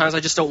 there are times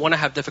I just don't want to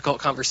have difficult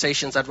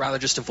conversations. I'd rather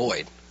just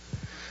avoid.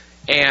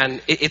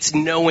 And it's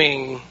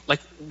knowing,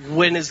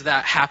 when is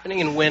that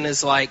happening and when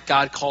is,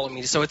 God calling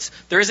me. So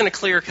there isn't a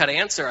clear-cut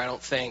answer, I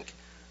don't think.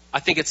 I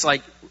think it's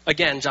like,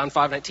 again, John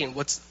 5:19,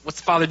 what's the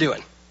Father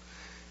doing?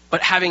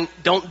 But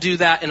don't do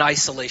that in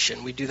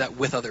isolation. We do that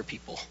with other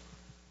people.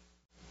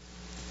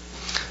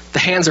 The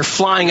hands are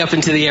flying up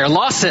into the air.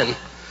 Lawson.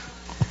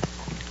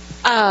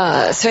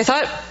 So I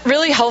thought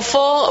really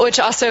helpful, which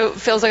also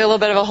feels like a little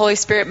bit of a Holy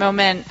Spirit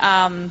moment,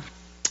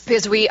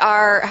 because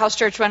our house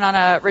church went on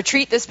a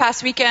retreat this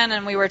past weekend,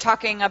 and we were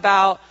talking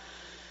about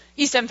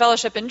East End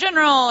Fellowship in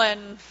general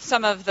and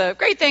some of the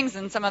great things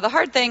and some of the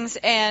hard things,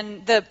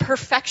 and the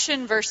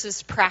perfection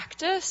versus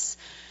practice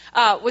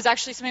was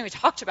actually something we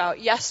talked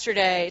about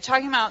yesterday,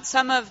 talking about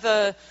some of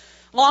the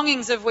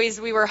longings of ways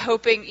we were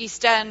hoping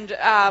East End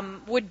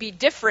would be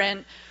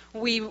different.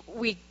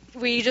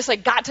 We just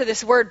got to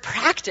this word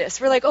practice.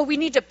 We're like, oh, we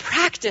need to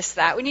practice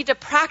that. We need to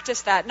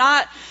practice that.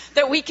 Not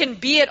that we can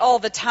be it all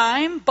the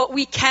time, but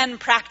we can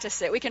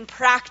practice it. We can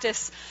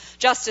practice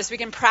justice. We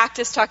can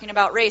practice talking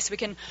about race. We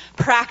can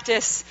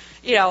practice,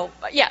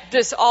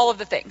 just all of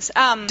the things.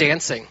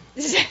 Dancing.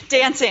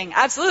 Dancing,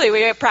 absolutely.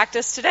 We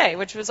practiced today,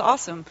 which was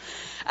awesome.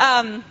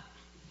 And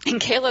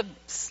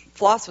Caleb's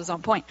floss was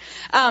on point.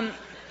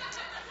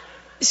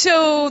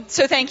 So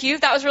thank you.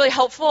 That was really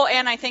helpful,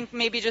 and I think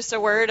maybe just a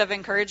word of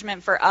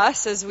encouragement for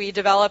us as we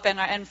develop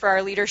and for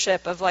our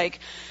leadership of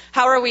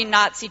how are we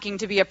not seeking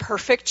to be a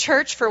perfect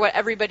church for what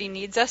everybody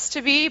needs us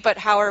to be, but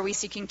how are we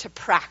seeking to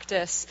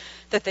practice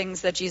the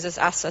things that Jesus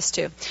asks us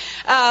to?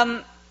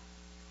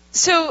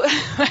 So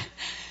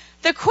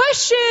the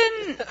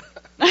question,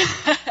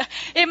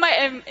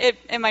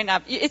 it might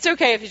not. It's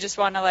okay if you just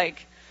want to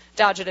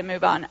dodge it and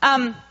move on.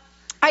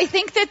 I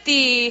think that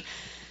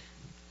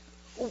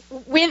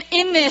when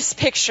in this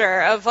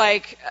picture of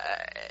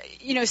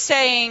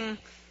saying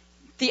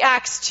the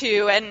Acts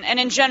 2 and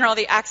in general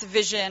the Acts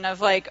vision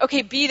of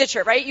okay, be the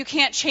church, right? You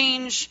can't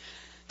change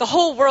the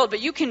whole world, but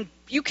you can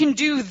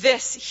do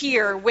this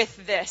here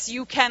with this.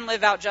 You can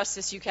live out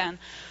justice. You can.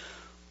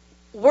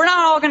 We're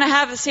not all going to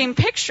have the same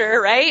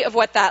picture, right, of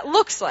what that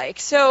looks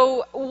like.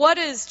 So what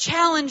does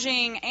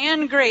challenging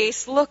and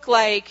grace look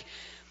like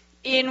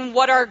in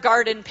what our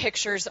garden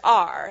pictures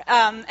are?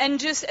 And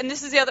this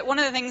is one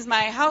of the things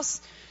my house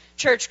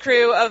church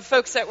crew of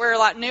folks that were a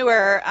lot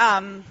newer,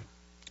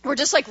 we're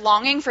just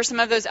longing for some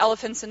of those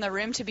elephants in the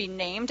room to be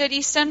named at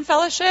East End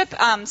Fellowship.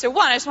 So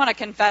one, I just want to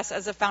confess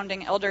as a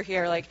founding elder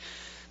here,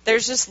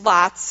 there's just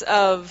lots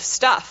of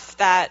stuff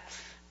that,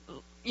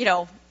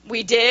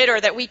 we did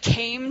or that we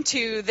came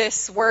to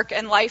this work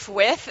and life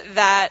with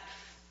that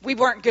we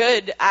weren't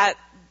good at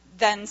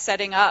then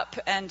setting up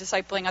and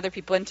discipling other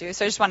people into.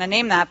 So I just want to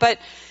name that. But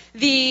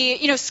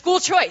the, school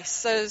choice,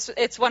 so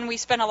it's one we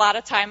spent a lot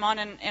of time on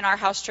in our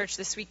house church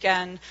this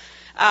weekend.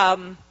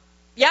 What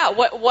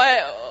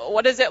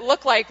does it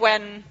look like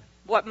when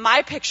what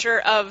my picture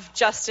of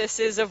justice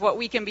is of what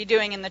we can be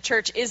doing in the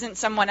church isn't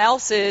someone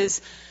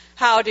else's?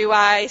 How do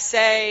I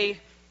say,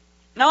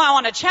 no, I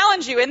want to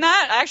challenge you in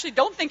that. I actually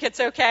don't think it's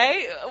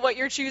okay what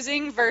you're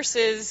choosing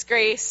versus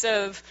grace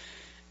of,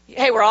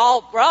 hey, we're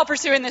all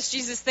pursuing this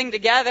Jesus thing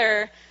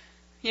together,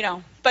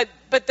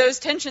 but those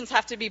tensions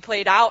have to be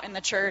played out in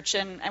the church,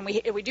 and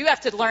we do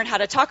have to learn how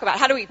to talk about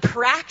how do we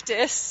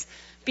practice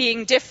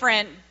being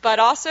different, but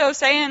also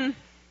saying,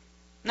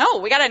 no,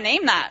 we got to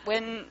name that.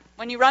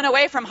 When you run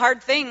away from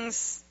hard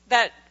things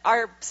that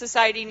our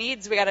society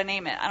needs, we got to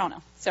name it. I don't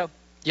know. So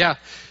yeah,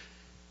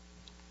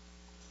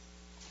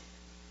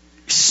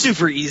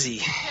 super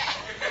easy.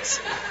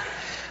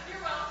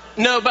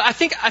 No, but I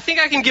think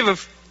I can give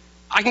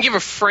a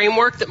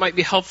framework that might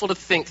be helpful to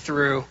think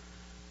through,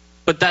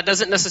 but that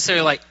doesn't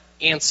necessarily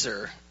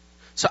answer.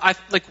 So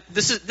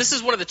this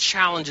is one of the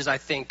challenges I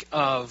think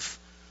of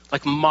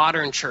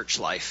modern church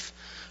life,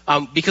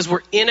 because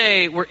we're in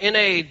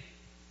a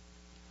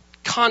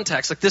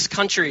context this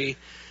country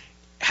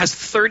has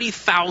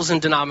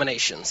 30,000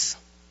 denominations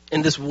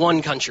in this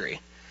one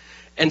country,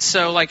 and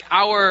so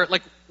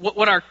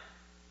what our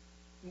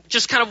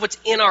just kind of what's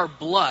in our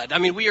blood. I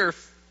mean, we are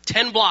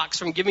 10 blocks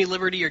from Give Me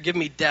Liberty or Give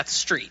Me Death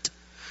Street.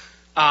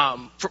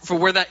 For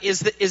where that is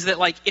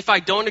that if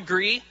I don't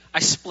agree, I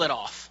split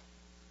off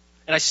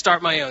and I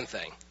start my own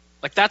thing.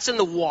 That's in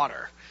the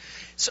water.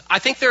 So I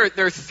think there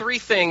are three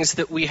things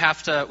that we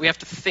have to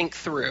think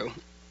through.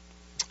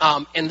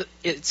 And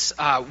it's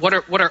what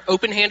are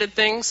open-handed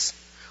things,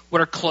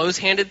 what are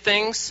closed-handed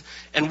things,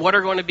 and what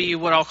are going to be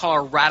what I'll call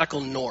our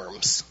radical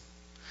norms.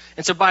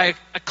 And so by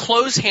a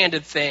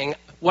closed-handed thing,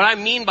 what I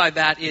mean by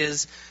that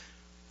is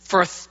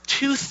for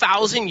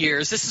 2,000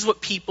 years, this is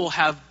what people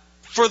have,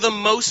 for the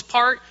most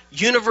part,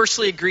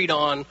 universally agreed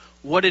on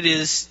what it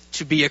is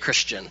to be a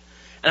Christian.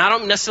 And I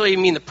don't necessarily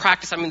mean the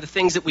practice, I mean the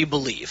things that we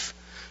believe.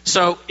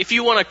 So if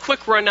you want a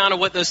quick rundown of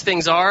what those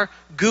things are,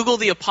 Google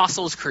the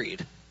Apostles'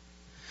 Creed.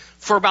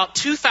 For about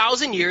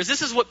 2,000 years,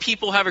 this is what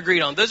people have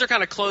agreed on. Those are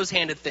kind of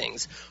closed-handed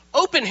things.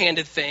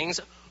 Open-handed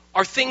things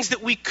are things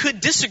that we could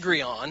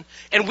disagree on,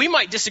 and we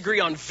might disagree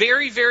on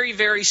very, very,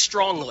 very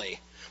strongly.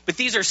 But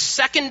these are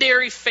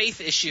secondary faith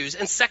issues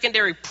and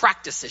secondary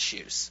practice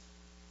issues.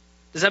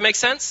 Does that make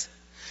sense?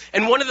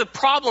 And one of the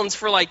problems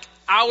for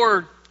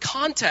our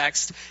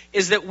context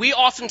is that we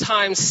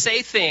oftentimes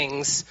say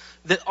things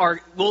that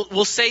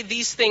we'll say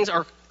these things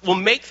will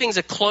make things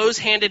a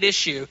close-handed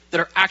issue that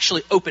are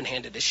actually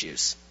open-handed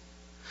issues.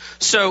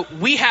 So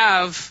we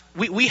have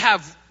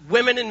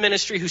women in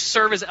ministry who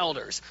serve as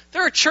elders.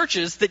 There are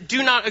churches that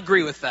do not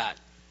agree with that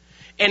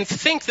and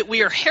think that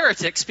we are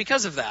heretics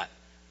because of that.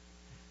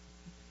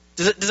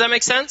 Does that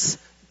make sense?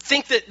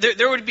 Think that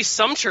there would be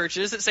some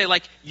churches that say,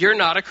 like, you're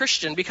not a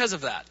Christian because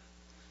of that.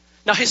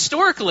 Now,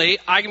 historically,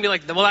 I can be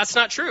like, well, that's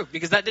not true,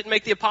 because that didn't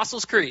make the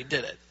Apostles' Creed,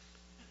 did it?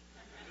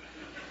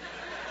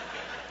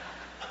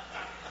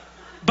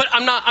 But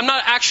I'm not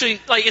actually,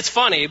 like, it's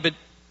funny, but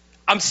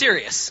I'm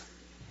serious.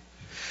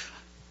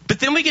 But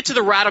then we get to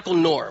the radical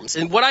norms.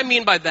 And what I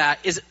mean by that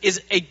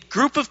is a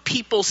group of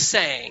people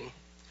saying,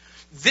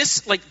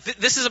 this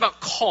is about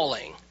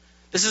calling.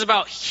 This is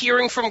about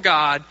hearing from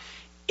God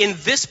in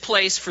this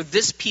place for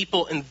this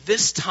people in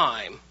this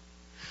time.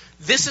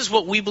 This is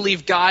what we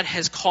believe God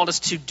has called us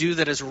to do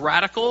that is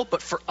radical,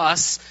 but for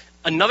us,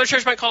 another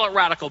church might call it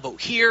radical, but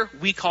here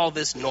we call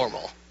this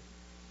normal.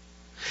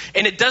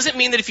 And it doesn't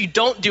mean that if you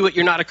don't do it,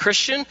 you're not a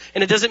Christian,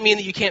 and it doesn't mean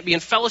that you can't be in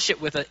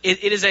fellowship with it.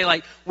 It is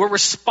we're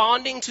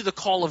responding to the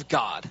call of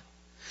God.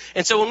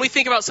 And so when we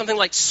think about something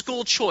like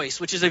school choice,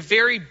 which is a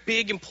very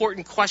big,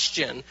 important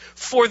question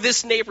for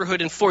this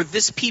neighborhood and for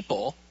this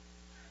people,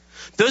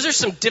 those are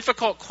some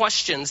difficult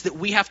questions that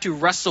we have to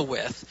wrestle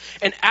with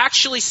and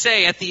actually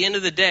say at the end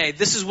of the day,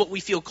 this is what we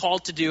feel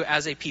called to do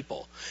as a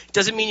people. It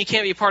doesn't mean you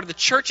can't be a part of the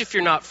church if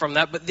you're not from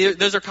that, but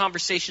those are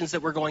conversations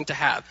that we're going to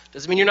have.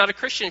 Doesn't mean you're not a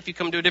Christian if you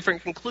come to a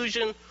different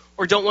conclusion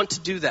or don't want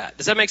to do that.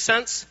 Does that make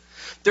sense?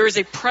 There is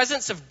a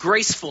presence of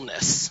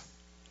gracefulness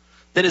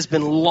that has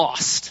been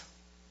lost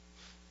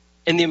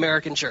in the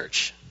American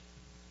church.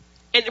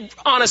 And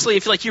honestly,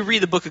 if you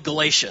read the book of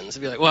Galatians,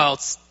 you'd be like, well,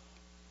 it's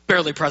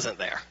barely present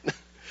there.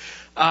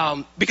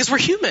 Because we're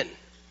human.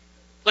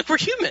 We're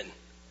human.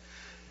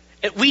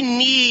 And we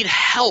need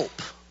help.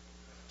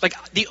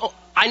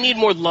 I need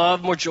more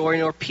love, more joy,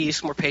 more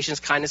peace, more patience,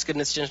 kindness,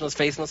 goodness, gentleness,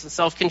 faithfulness, and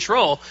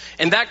self-control.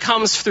 And that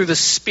comes through the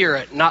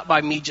Spirit, not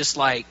by me just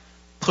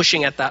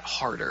pushing at that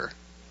harder.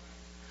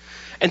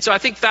 And so I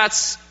think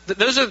that's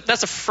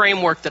a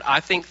framework that I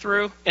think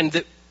through and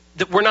that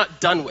we're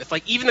not done with.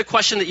 Even the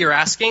question that you're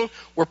asking,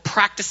 we're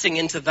practicing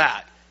into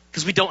that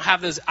because we don't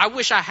have those. I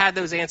wish I had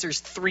those answers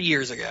 3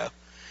 years ago.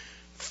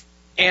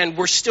 And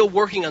we're still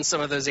working on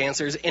some of those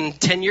answers. In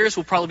 10 years,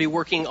 we'll probably be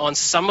working on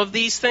some of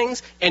these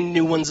things and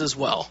new ones as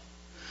well.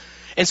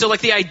 And so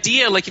the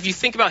idea, if you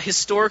think about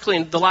historically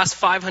in the last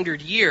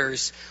 500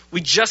 years, we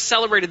just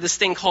celebrated this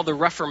thing called the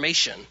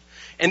Reformation.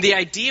 And the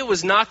idea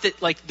was not that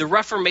the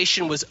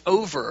Reformation was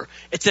over.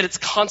 It's that it's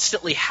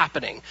constantly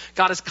happening.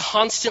 God is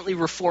constantly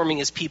reforming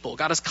his people.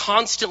 God is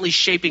constantly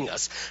shaping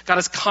us. God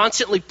is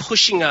constantly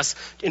pushing us,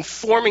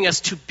 informing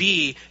us to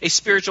be a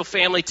spiritual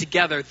family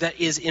together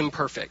that is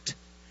imperfect.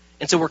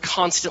 And so we're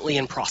constantly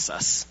in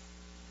process.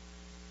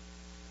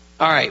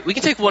 All right, we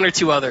can take one or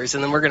two others,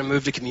 and then we're going to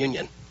move to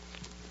communion.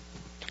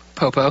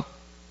 Popo.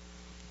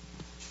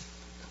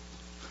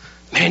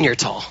 Man, you're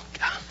tall.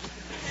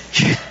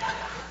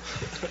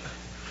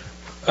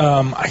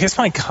 I guess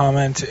my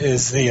comment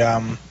is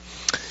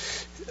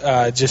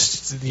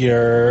just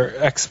your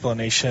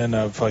explanation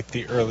of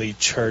the early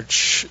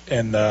church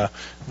and the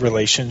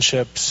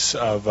relationships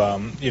of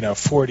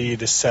 40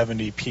 to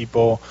 70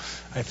 people.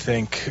 I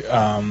think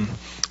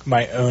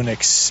my own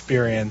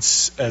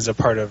experience as a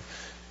part of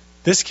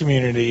this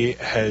community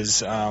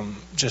has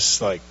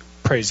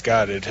praise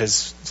God, it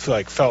has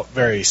felt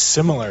very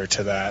similar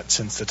to that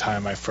since the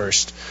time I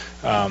first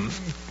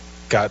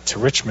got to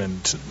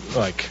Richmond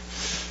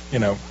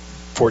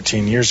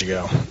 14 years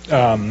ago.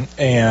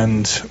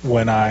 And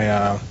when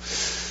I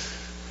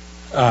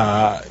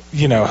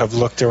have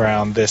looked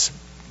around this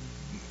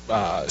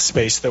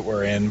space that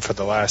we're in for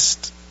the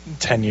last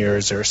 10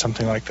 years or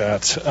something like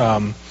that,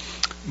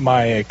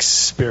 my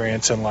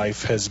experience in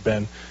life has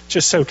been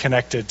just so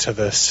connected to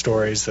the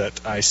stories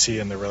that I see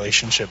in the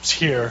relationships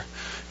here,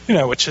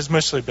 which has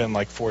mostly been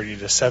 40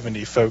 to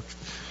 70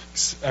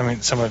 folks. I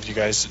mean, some of you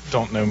guys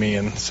don't know me,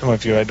 and some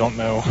of you I don't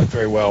know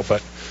very well,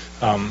 but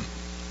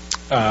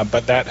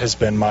that has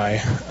been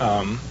my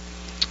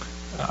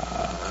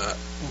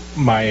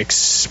my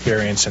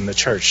experience in the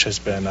church has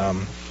been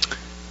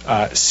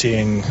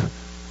seeing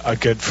a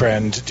good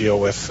friend deal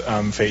with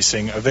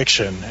facing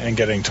eviction and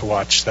getting to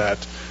watch that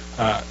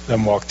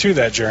them walk through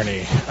that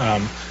journey.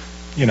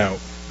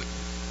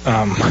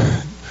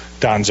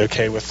 Don's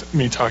okay with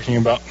me talking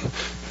about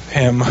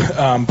him,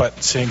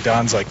 but seeing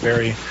Don's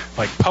very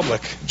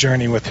public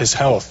journey with his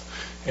health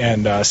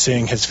and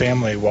seeing his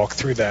family walk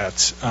through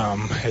that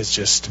has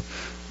just,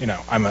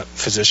 I'm a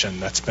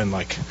physician. That's been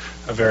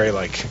a very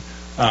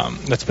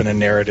that's been a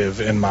narrative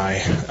in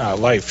my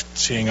life.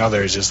 Seeing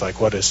others is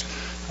what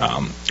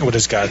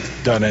has God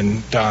done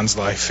in Don's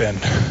life, and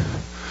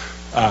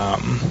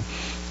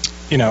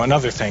and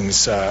other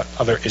things,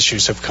 other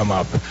issues have come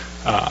up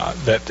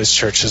that this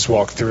church has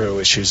walked through.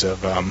 Issues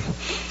of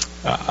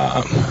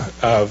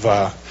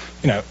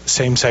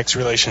same-sex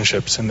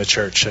relationships in the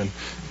church, and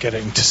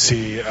getting to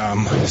see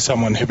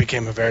someone who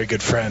became a very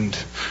good friend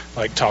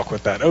talk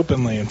with that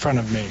openly in front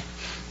of me.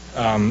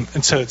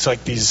 And so it's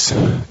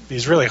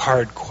these really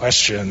hard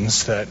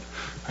questions that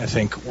I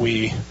think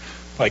we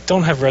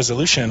don't have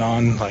resolution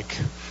on, like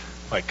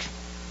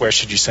where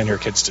should you send your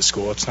kids to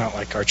school? It's not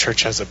like our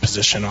church has a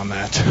position on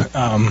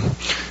that.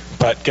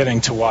 But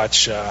getting to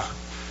watch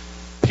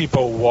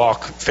people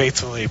walk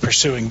faithfully,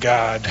 pursuing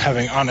God,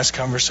 having honest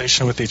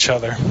conversation with each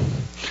other,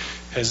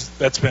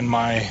 that's been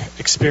my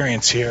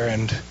experience here.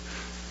 And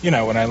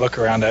when I look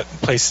around at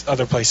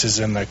other places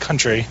in the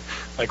country,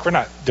 we're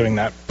not doing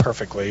that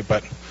perfectly,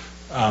 but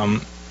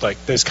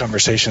those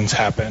conversations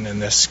happen in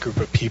this group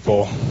of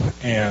people,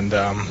 and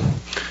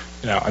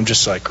I'm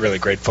just really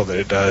grateful that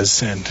it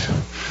does. And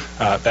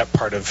that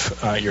part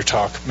of your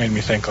talk made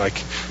me think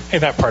hey,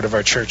 that part of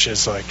our church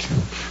is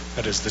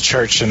that is the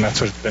church, and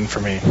that's what it's been for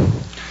me.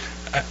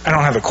 I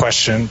don't have a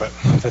question, but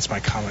that's my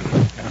comment.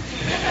 Yeah.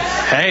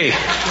 Hey,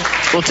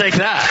 we'll take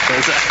that.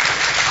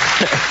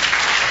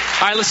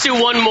 All right, let's do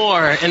one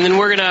more, and then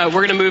we're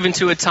gonna move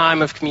into a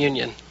time of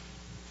communion.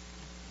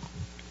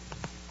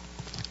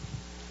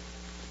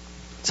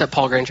 Is that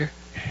Paul Granger?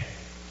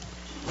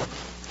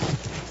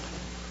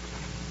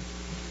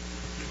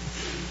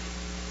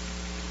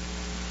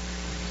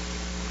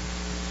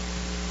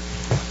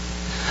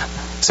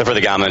 So for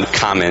the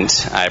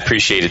comment, I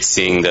appreciated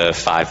seeing the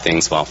 5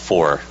 things, well,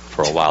 4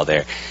 for a while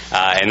there,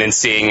 and then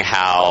seeing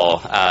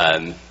how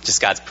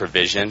just God's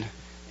provision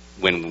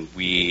when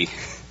we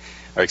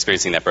are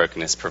experiencing that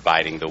brokenness,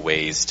 providing the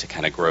ways to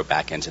kind of grow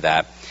back into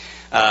that.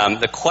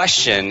 The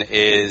question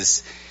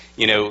is,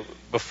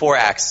 before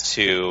Acts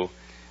 2,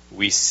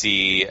 we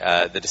see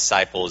the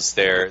disciples,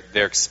 they're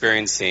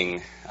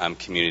experiencing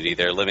community,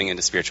 they're living in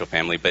a spiritual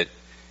family, but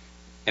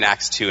in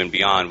Acts 2 and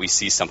beyond, we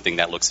see something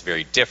that looks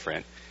very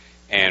different.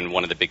 And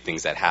one of the big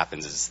things that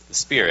happens is the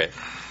Spirit.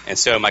 And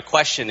so my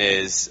question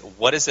is,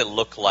 what does it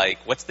look like?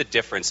 What's the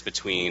difference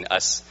between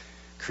us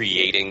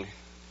creating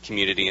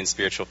community and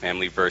spiritual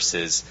family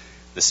versus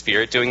the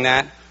Spirit doing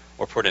that?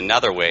 Or put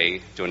another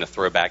way, doing a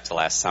throwback to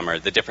last summer,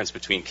 the difference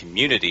between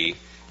community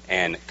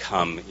and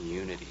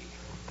community.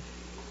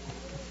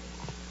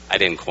 I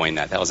didn't coin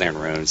that. That was Aaron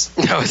Rose.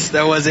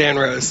 That was Aaron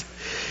Rose.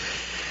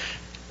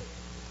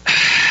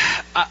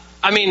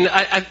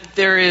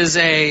 There is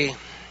a...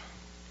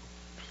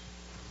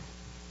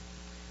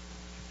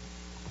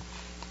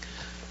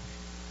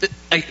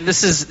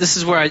 This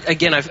is where I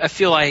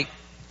feel like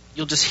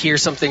you'll just hear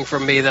something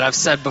from me that I've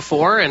said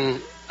before, and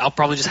I'll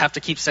probably just have to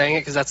keep saying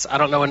it because I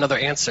don't know another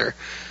answer.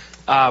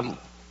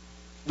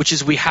 Which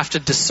is we have to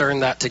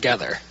discern that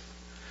together.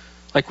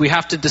 We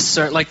have to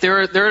discern.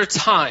 There are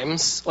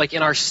times,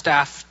 in our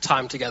staff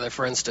time together,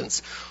 for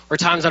instance, or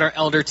times on our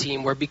elder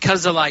team where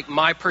because of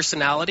my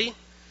personality,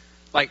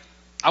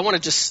 I want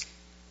to just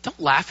don't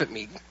laugh at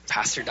me,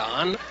 Pastor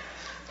Don.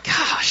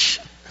 Gosh.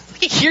 I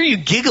can hear you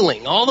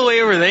giggling all the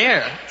way over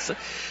there. So,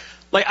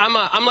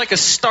 I'm like a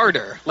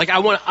starter.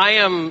 I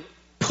am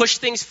push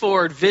things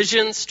forward,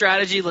 vision,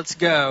 strategy, let's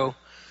go.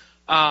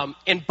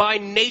 And by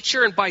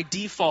nature and by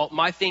default,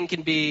 my thing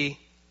can be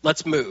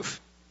let's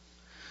move.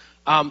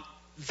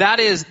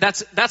 That's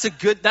a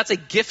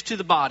gift to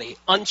the body.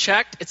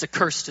 Unchecked, it's a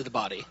curse to the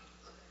body.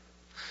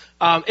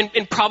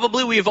 And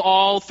probably we've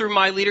all, through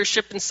my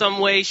leadership in some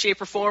way,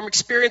 shape, or form,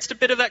 experienced a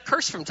bit of that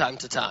curse from time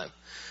to time.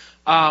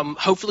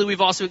 Hopefully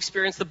we've also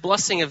experienced the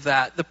blessing of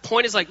that. The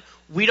point is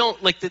we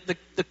don't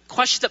the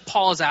question that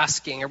Paul is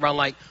asking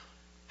around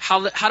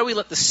how do we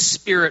let the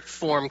Spirit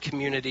form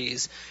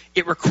communities?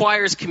 It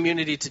requires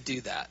community to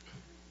do that.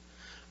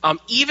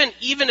 Even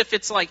if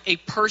it's a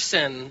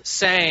person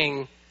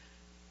saying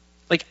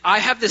I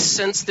have this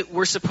sense that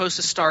we're supposed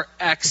to start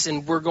X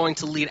and we're going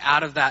to lead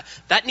out of that.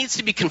 That needs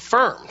to be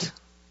confirmed.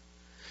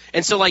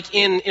 And so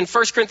in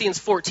 1 Corinthians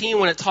 14,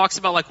 when it talks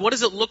about what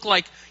does it look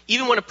like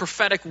even when a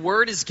prophetic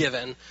word is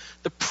given,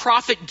 the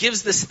prophet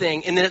gives this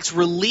thing and then it's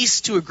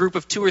released to a group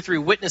of 2 or 3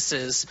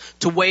 witnesses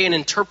to weigh and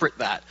interpret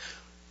that.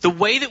 The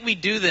way that we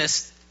do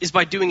this is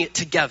by doing it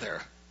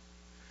together.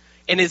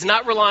 And is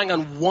not relying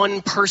on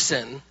one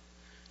person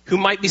who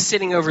might be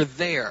sitting over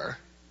there,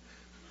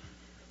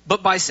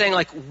 but by saying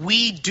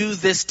we do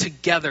this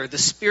together. The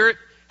Spirit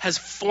has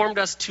formed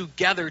us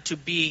together to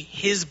be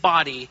His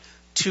body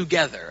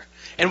together.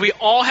 And we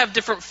all have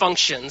different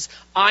functions.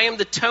 I am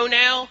the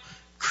toenail.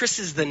 Chris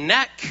is the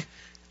neck.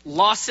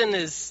 Lawson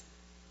is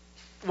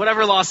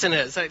whatever Lawson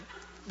is.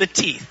 The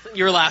teeth.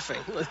 You're laughing.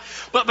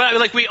 But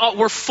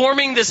we're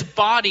forming this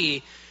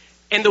body.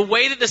 And the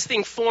way that this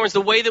thing forms,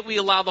 the way that we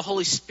allow the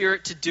Holy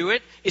Spirit to do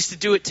it, is to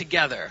do it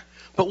together.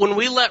 But when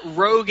we let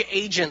rogue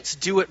agents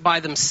do it by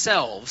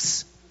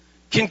themselves,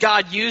 can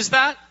God use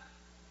that?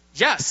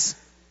 Yes.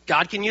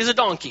 God can use a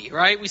donkey,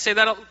 right? We say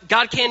that.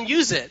 God can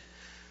use it.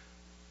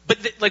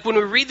 But when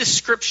we read the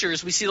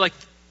scriptures, we see the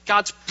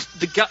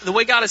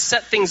way God has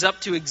set things up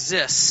to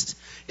exist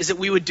is that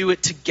we would do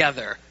it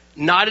together,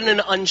 not in an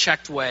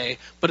unchecked way,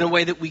 but in a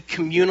way that we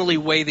communally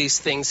weigh these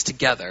things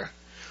together.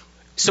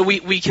 So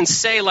we can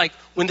say, like,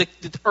 when the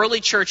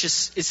early church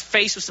is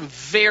faced with some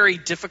very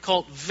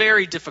difficult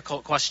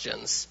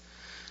questions,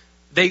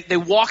 they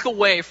walk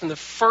away from the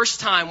first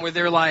time where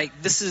they're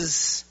like, this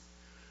is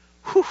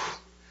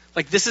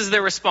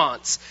their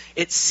response.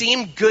 It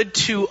seemed good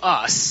to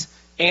us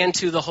and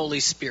to the Holy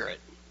Spirit.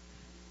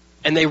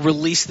 And they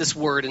release this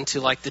word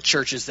into, like, the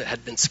churches that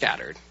had been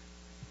scattered.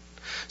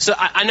 So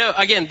I know,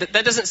 again,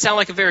 that doesn't sound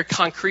like a very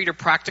concrete or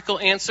practical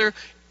answer,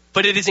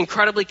 but it is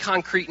incredibly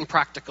concrete and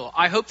practical.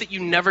 I hope that you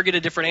never get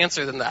a different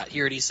answer than that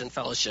here at Easton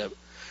Fellowship,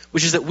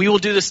 which is that we will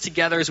do this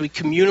together as we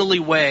communally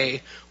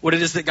weigh what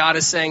it is that God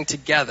is saying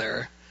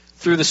together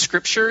through the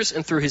Scriptures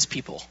and through His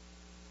people.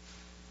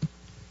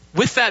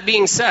 With that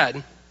being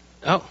said,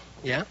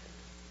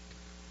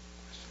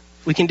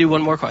 we can do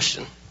one more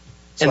question,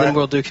 and then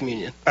we'll do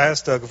communion. I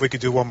asked Doug if we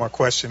could do one more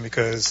question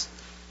because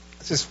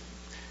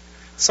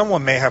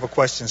someone may have a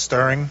question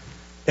stirring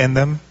in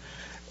them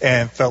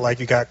and felt like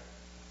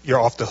you're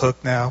off the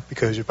hook now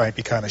because you might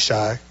be kind of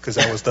shy because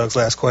that was Doug's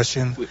last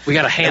question. We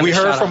got a hand. And we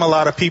heard from a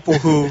lot of people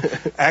who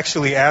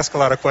actually ask a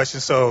lot of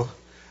questions, so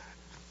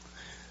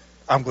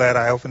I'm glad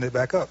I opened it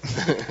back up.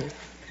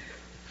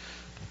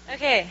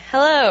 Okay,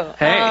 hello.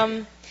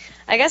 Hey.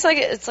 I guess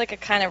it's like a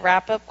kind of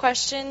wrap-up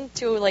question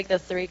to like the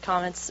 3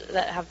 comments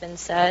that have been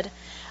said.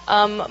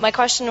 My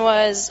question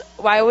was,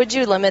 why would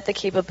you limit the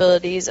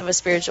capabilities of a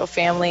spiritual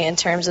family in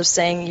terms of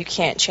saying you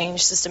can't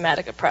change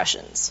systematic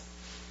oppressions?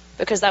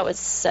 Because that was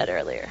said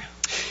earlier.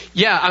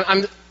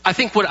 Yeah, I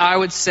think what I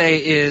would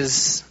say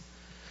is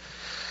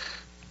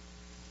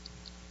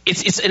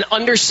it's an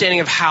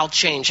understanding of how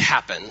change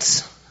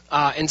happens.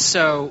 And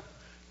so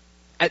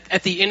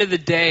at the end of the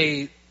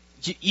day,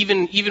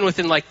 even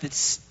within like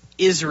this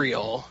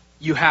Israel,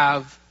 you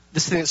have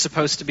this thing that's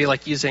supposed to be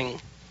like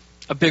using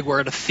a big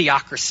word, a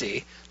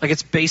theocracy. Like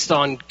it's based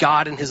on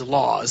God and His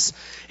laws.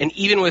 And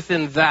even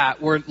within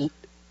that, where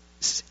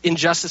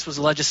injustice was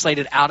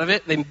legislated out of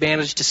it, they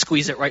managed to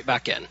squeeze it right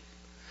back in.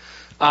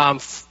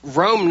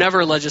 Rome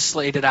never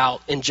legislated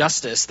out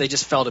injustice. They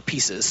just fell to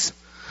pieces.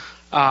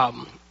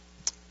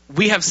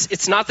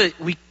 It's not that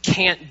we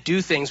can't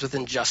do things with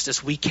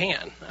injustice. We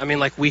can. I mean,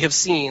 like we have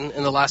seen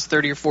in the last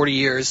 30 or 40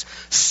 years,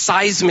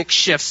 seismic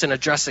shifts in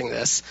addressing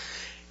this.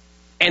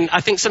 And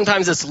I think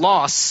sometimes it's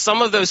lost.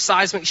 Some of those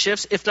seismic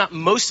shifts, if not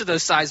most of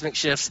those seismic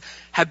shifts,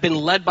 have been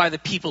led by the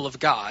people of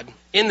God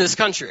in this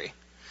country.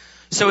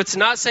 So it's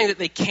not saying that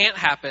they can't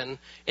happen.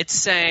 It's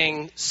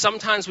saying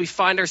sometimes we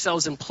find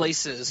ourselves in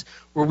places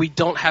where we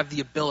don't have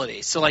the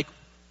ability. So like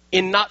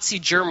in Nazi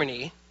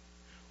Germany,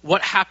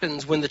 what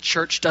happens when the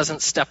church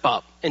doesn't step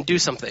up and do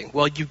something?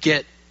 Well, you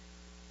get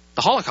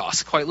the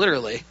Holocaust, quite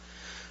literally.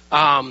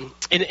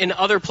 In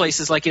other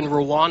places, like in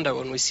Rwanda,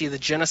 when we see the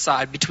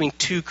genocide between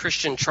 2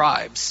 Christian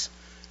tribes,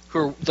 who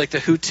are like the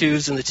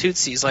Hutus and the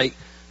Tutsis, like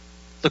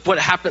look what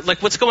happened,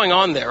 like what's going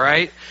on there,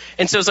 right?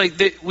 And so it's like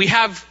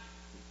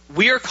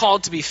we are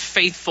called to be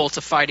faithful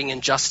to fighting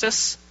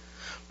injustice,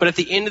 but at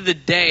the end of the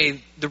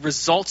day, the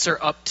results are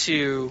up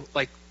to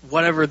like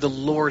whatever the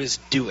Lord is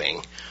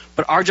doing.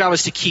 But our job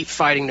is to keep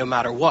fighting no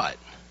matter what.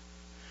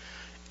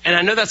 And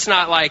I know that's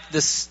not like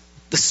the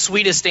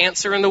sweetest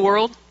answer in the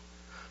world,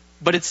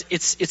 but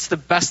it's the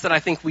best that I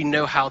think we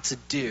know how to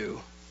do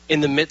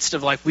in the midst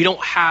of like we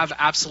don't have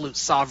absolute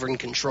sovereign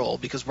control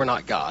because we're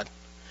not God.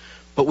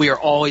 But we are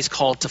always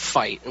called to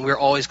fight, and we are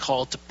always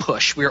called to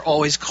push. We are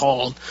always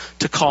called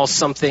to call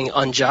something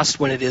unjust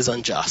when it is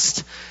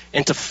unjust,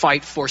 and to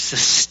fight for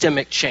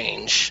systemic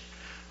change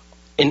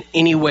in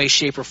any way,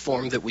 shape, or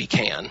form that we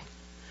can.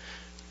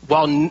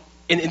 And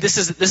this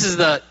is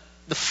the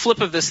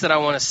flip of this that I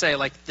want to say.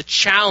 Like the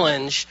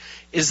challenge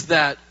is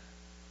that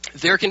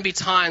there can be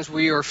times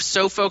where you are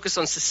so focused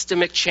on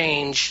systemic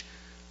change,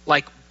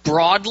 like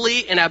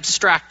broadly and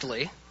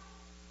abstractly,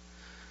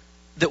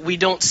 that we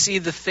don't see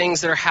the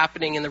things that are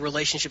happening in the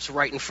relationships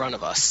right in front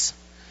of us.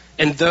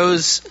 And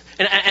those,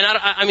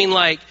 I mean,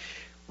 like,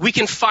 we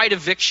can fight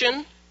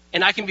eviction,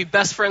 and I can be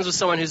best friends with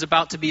someone who's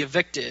about to be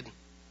evicted.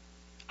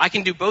 I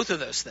can do both of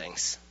those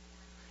things.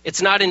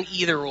 It's not an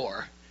either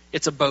or.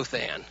 It's a both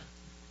and.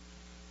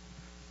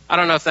 I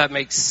don't know if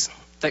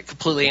that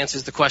completely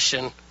answers the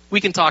question.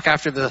 We can talk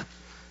after the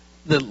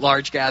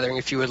large gathering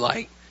if you would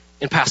like.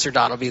 And Pastor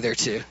Don will be there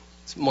too.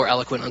 He's more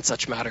eloquent on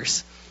such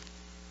matters.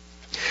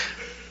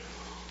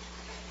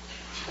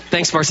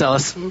 Thanks,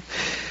 Marcellus.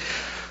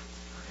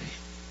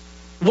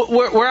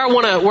 Where I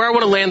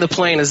want to land the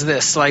plane is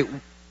this: like,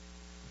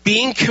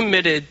 being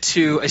committed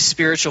to a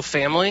spiritual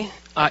family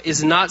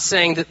is not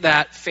saying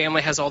that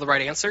family has all the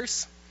right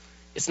answers.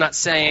 It's not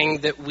saying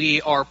that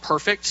we are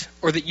perfect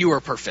or that you are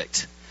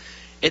perfect.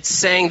 It's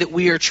saying that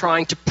we are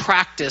trying to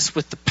practice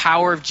with the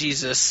power of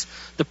Jesus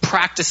the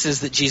practices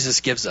that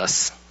Jesus gives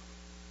us.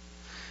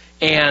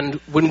 And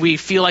when we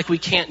feel like we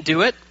can't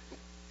do it,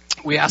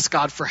 we ask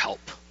God for help.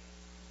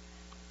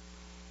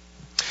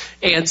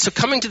 And so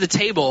coming to the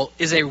table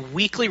is a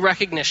weekly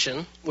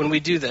recognition, when we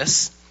do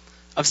this,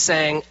 of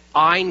saying,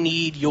 I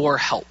need your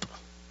help.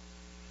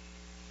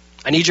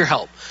 I need your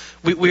help.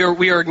 We are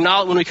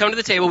when we come to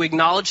the table, we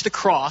acknowledge the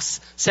cross,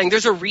 saying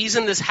there's a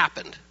reason this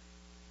happened.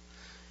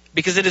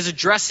 because it is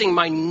addressing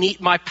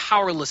my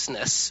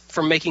powerlessness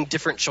from making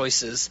different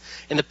choices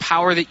and the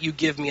power that you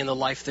give me in the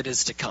life that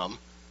is to come,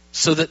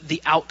 so that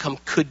the outcome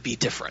could be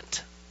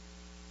different.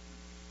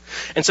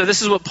 And so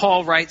this is what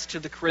Paul writes to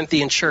the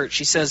Corinthian church.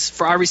 He says,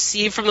 "For I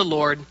received from the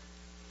Lord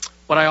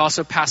what I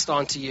also passed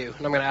on to you."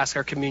 And I'm going to ask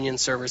our communion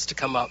servers to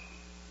come up.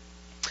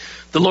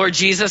 "The Lord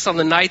Jesus, on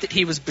the night that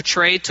he was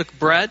betrayed, took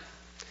bread,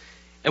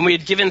 and we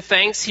had given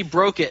thanks, he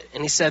broke it,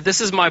 and he said,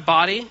 'This is my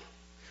body,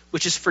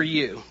 which is for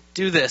you.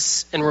 Do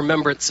this in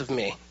remembrance of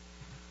me.'"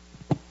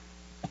 So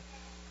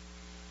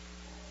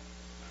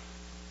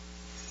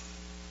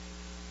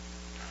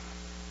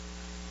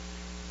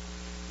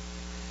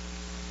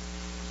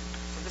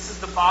this is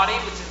the body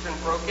which has been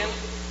broken,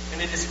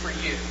 and it is for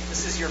you.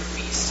 This is your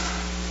feast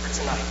for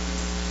tonight.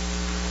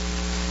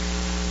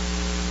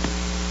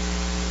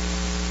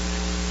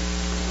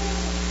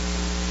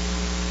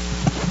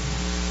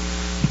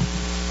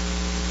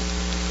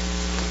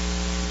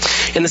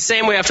 In the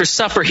same way, after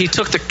supper, he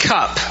took the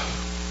cup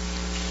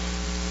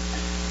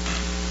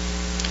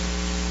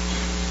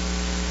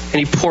and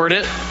he poured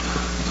it.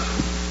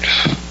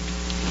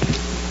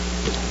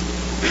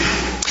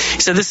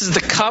 He said, "This is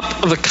the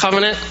cup of the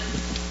covenant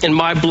in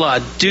my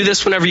blood. Do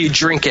this whenever you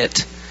drink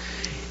it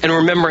in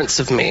remembrance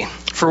of me.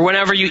 For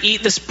whenever you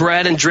eat this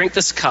bread and drink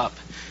this cup,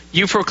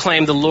 you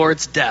proclaim the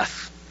Lord's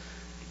death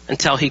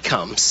until he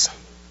comes."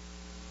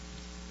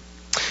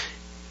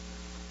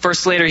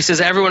 Verse later, he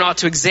says, "Everyone ought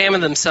to examine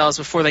themselves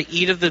before they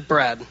eat of the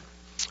bread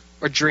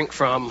or drink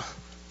from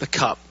the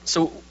cup."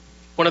 So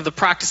one of the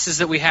practices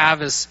that we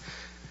have is,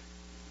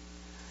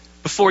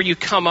 before you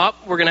come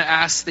up, we're going to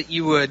ask that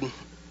you would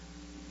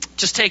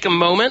just take a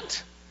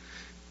moment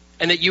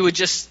and that you would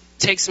just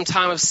take some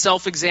time of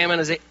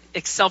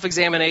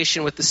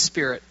self-examination with the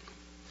Spirit.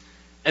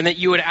 And that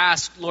you would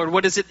ask, "Lord,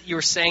 what is it that you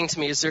are saying to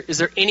me? Is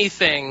there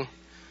anything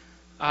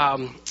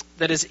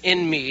that is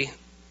in me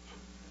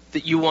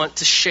that you want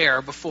to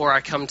share before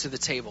I come to the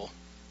table?"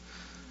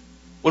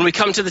 When we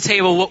come to the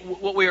table,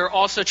 what we are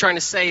also trying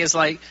to say is,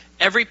 like,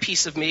 every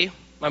piece of me,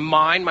 my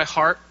mind, my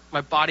heart,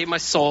 my body, my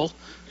soul,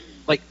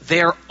 like,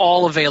 they're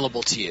all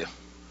available to you.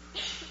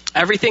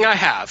 Everything I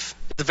have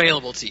is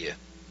available to you.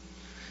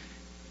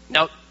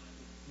 Now,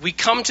 we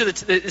come to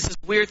this is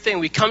a weird thing.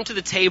 We come to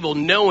the table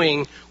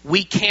knowing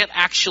we can't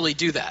actually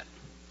do that.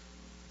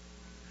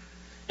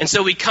 And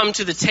so we come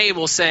to the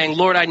table saying,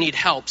 "Lord, I need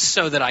help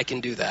so that I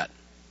can do that."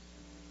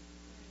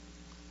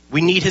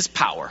 We need his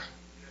power.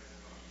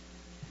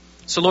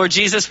 So, Lord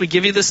Jesus, we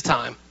give you this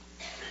time.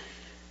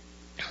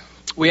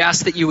 We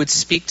ask that you would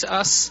speak to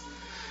us.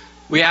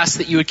 We ask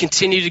that you would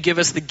continue to give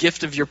us the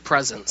gift of your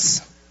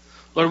presence.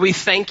 Lord, we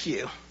thank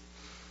you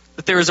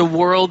that there is a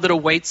world that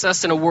awaits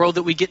us and a world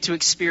that we get to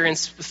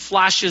experience with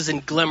flashes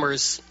and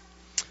glimmers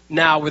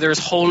now, where there is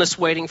wholeness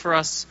waiting for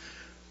us,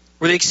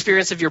 where the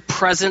experience of your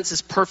presence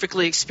is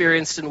perfectly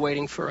experienced and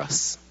waiting for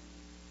us,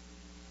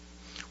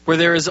 where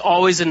there is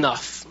always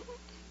enough.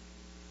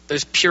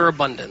 There's pure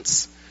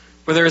abundance,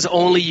 where there is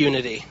only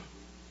unity,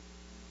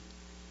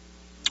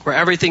 where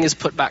everything is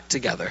put back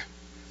together.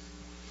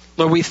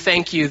 Lord, we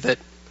thank you that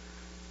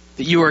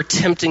you are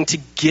attempting to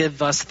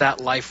give us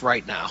that life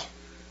right now,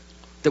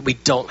 that we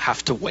don't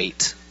have to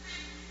wait.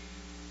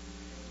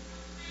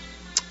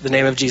 In the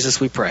name of Jesus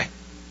we pray.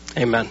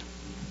 Amen.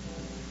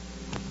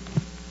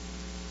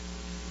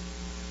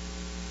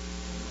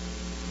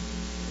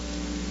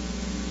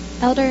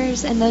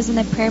 Elders and those in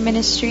the prayer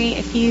ministry,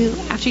 if you,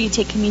 after you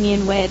take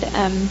communion, would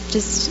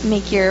just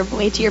make your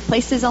way to your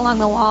places along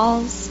the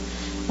walls.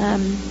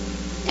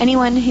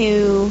 Anyone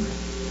who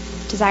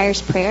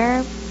desires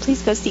prayer,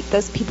 please go seek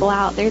those people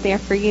out. They're there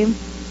for you.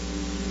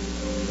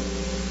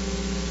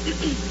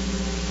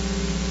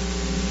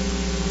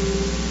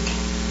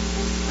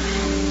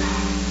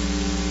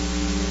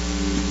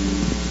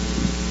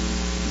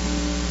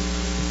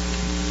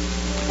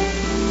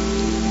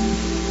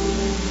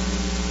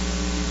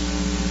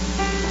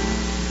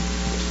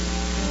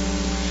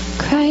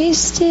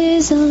 Christ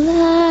is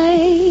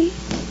alive.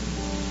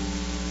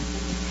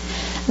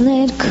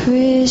 Let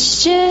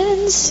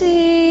Christians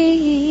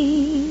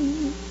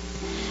sing.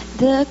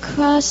 The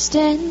cross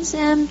stands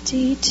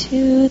empty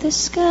to the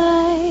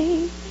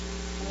sky.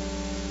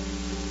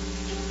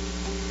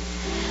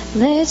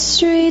 Let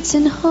streets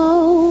and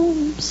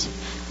homes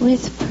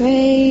with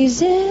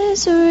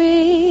praises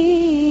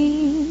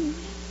ring.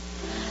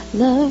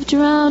 Love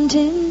drowned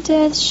in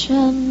death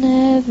shall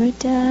never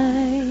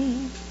die.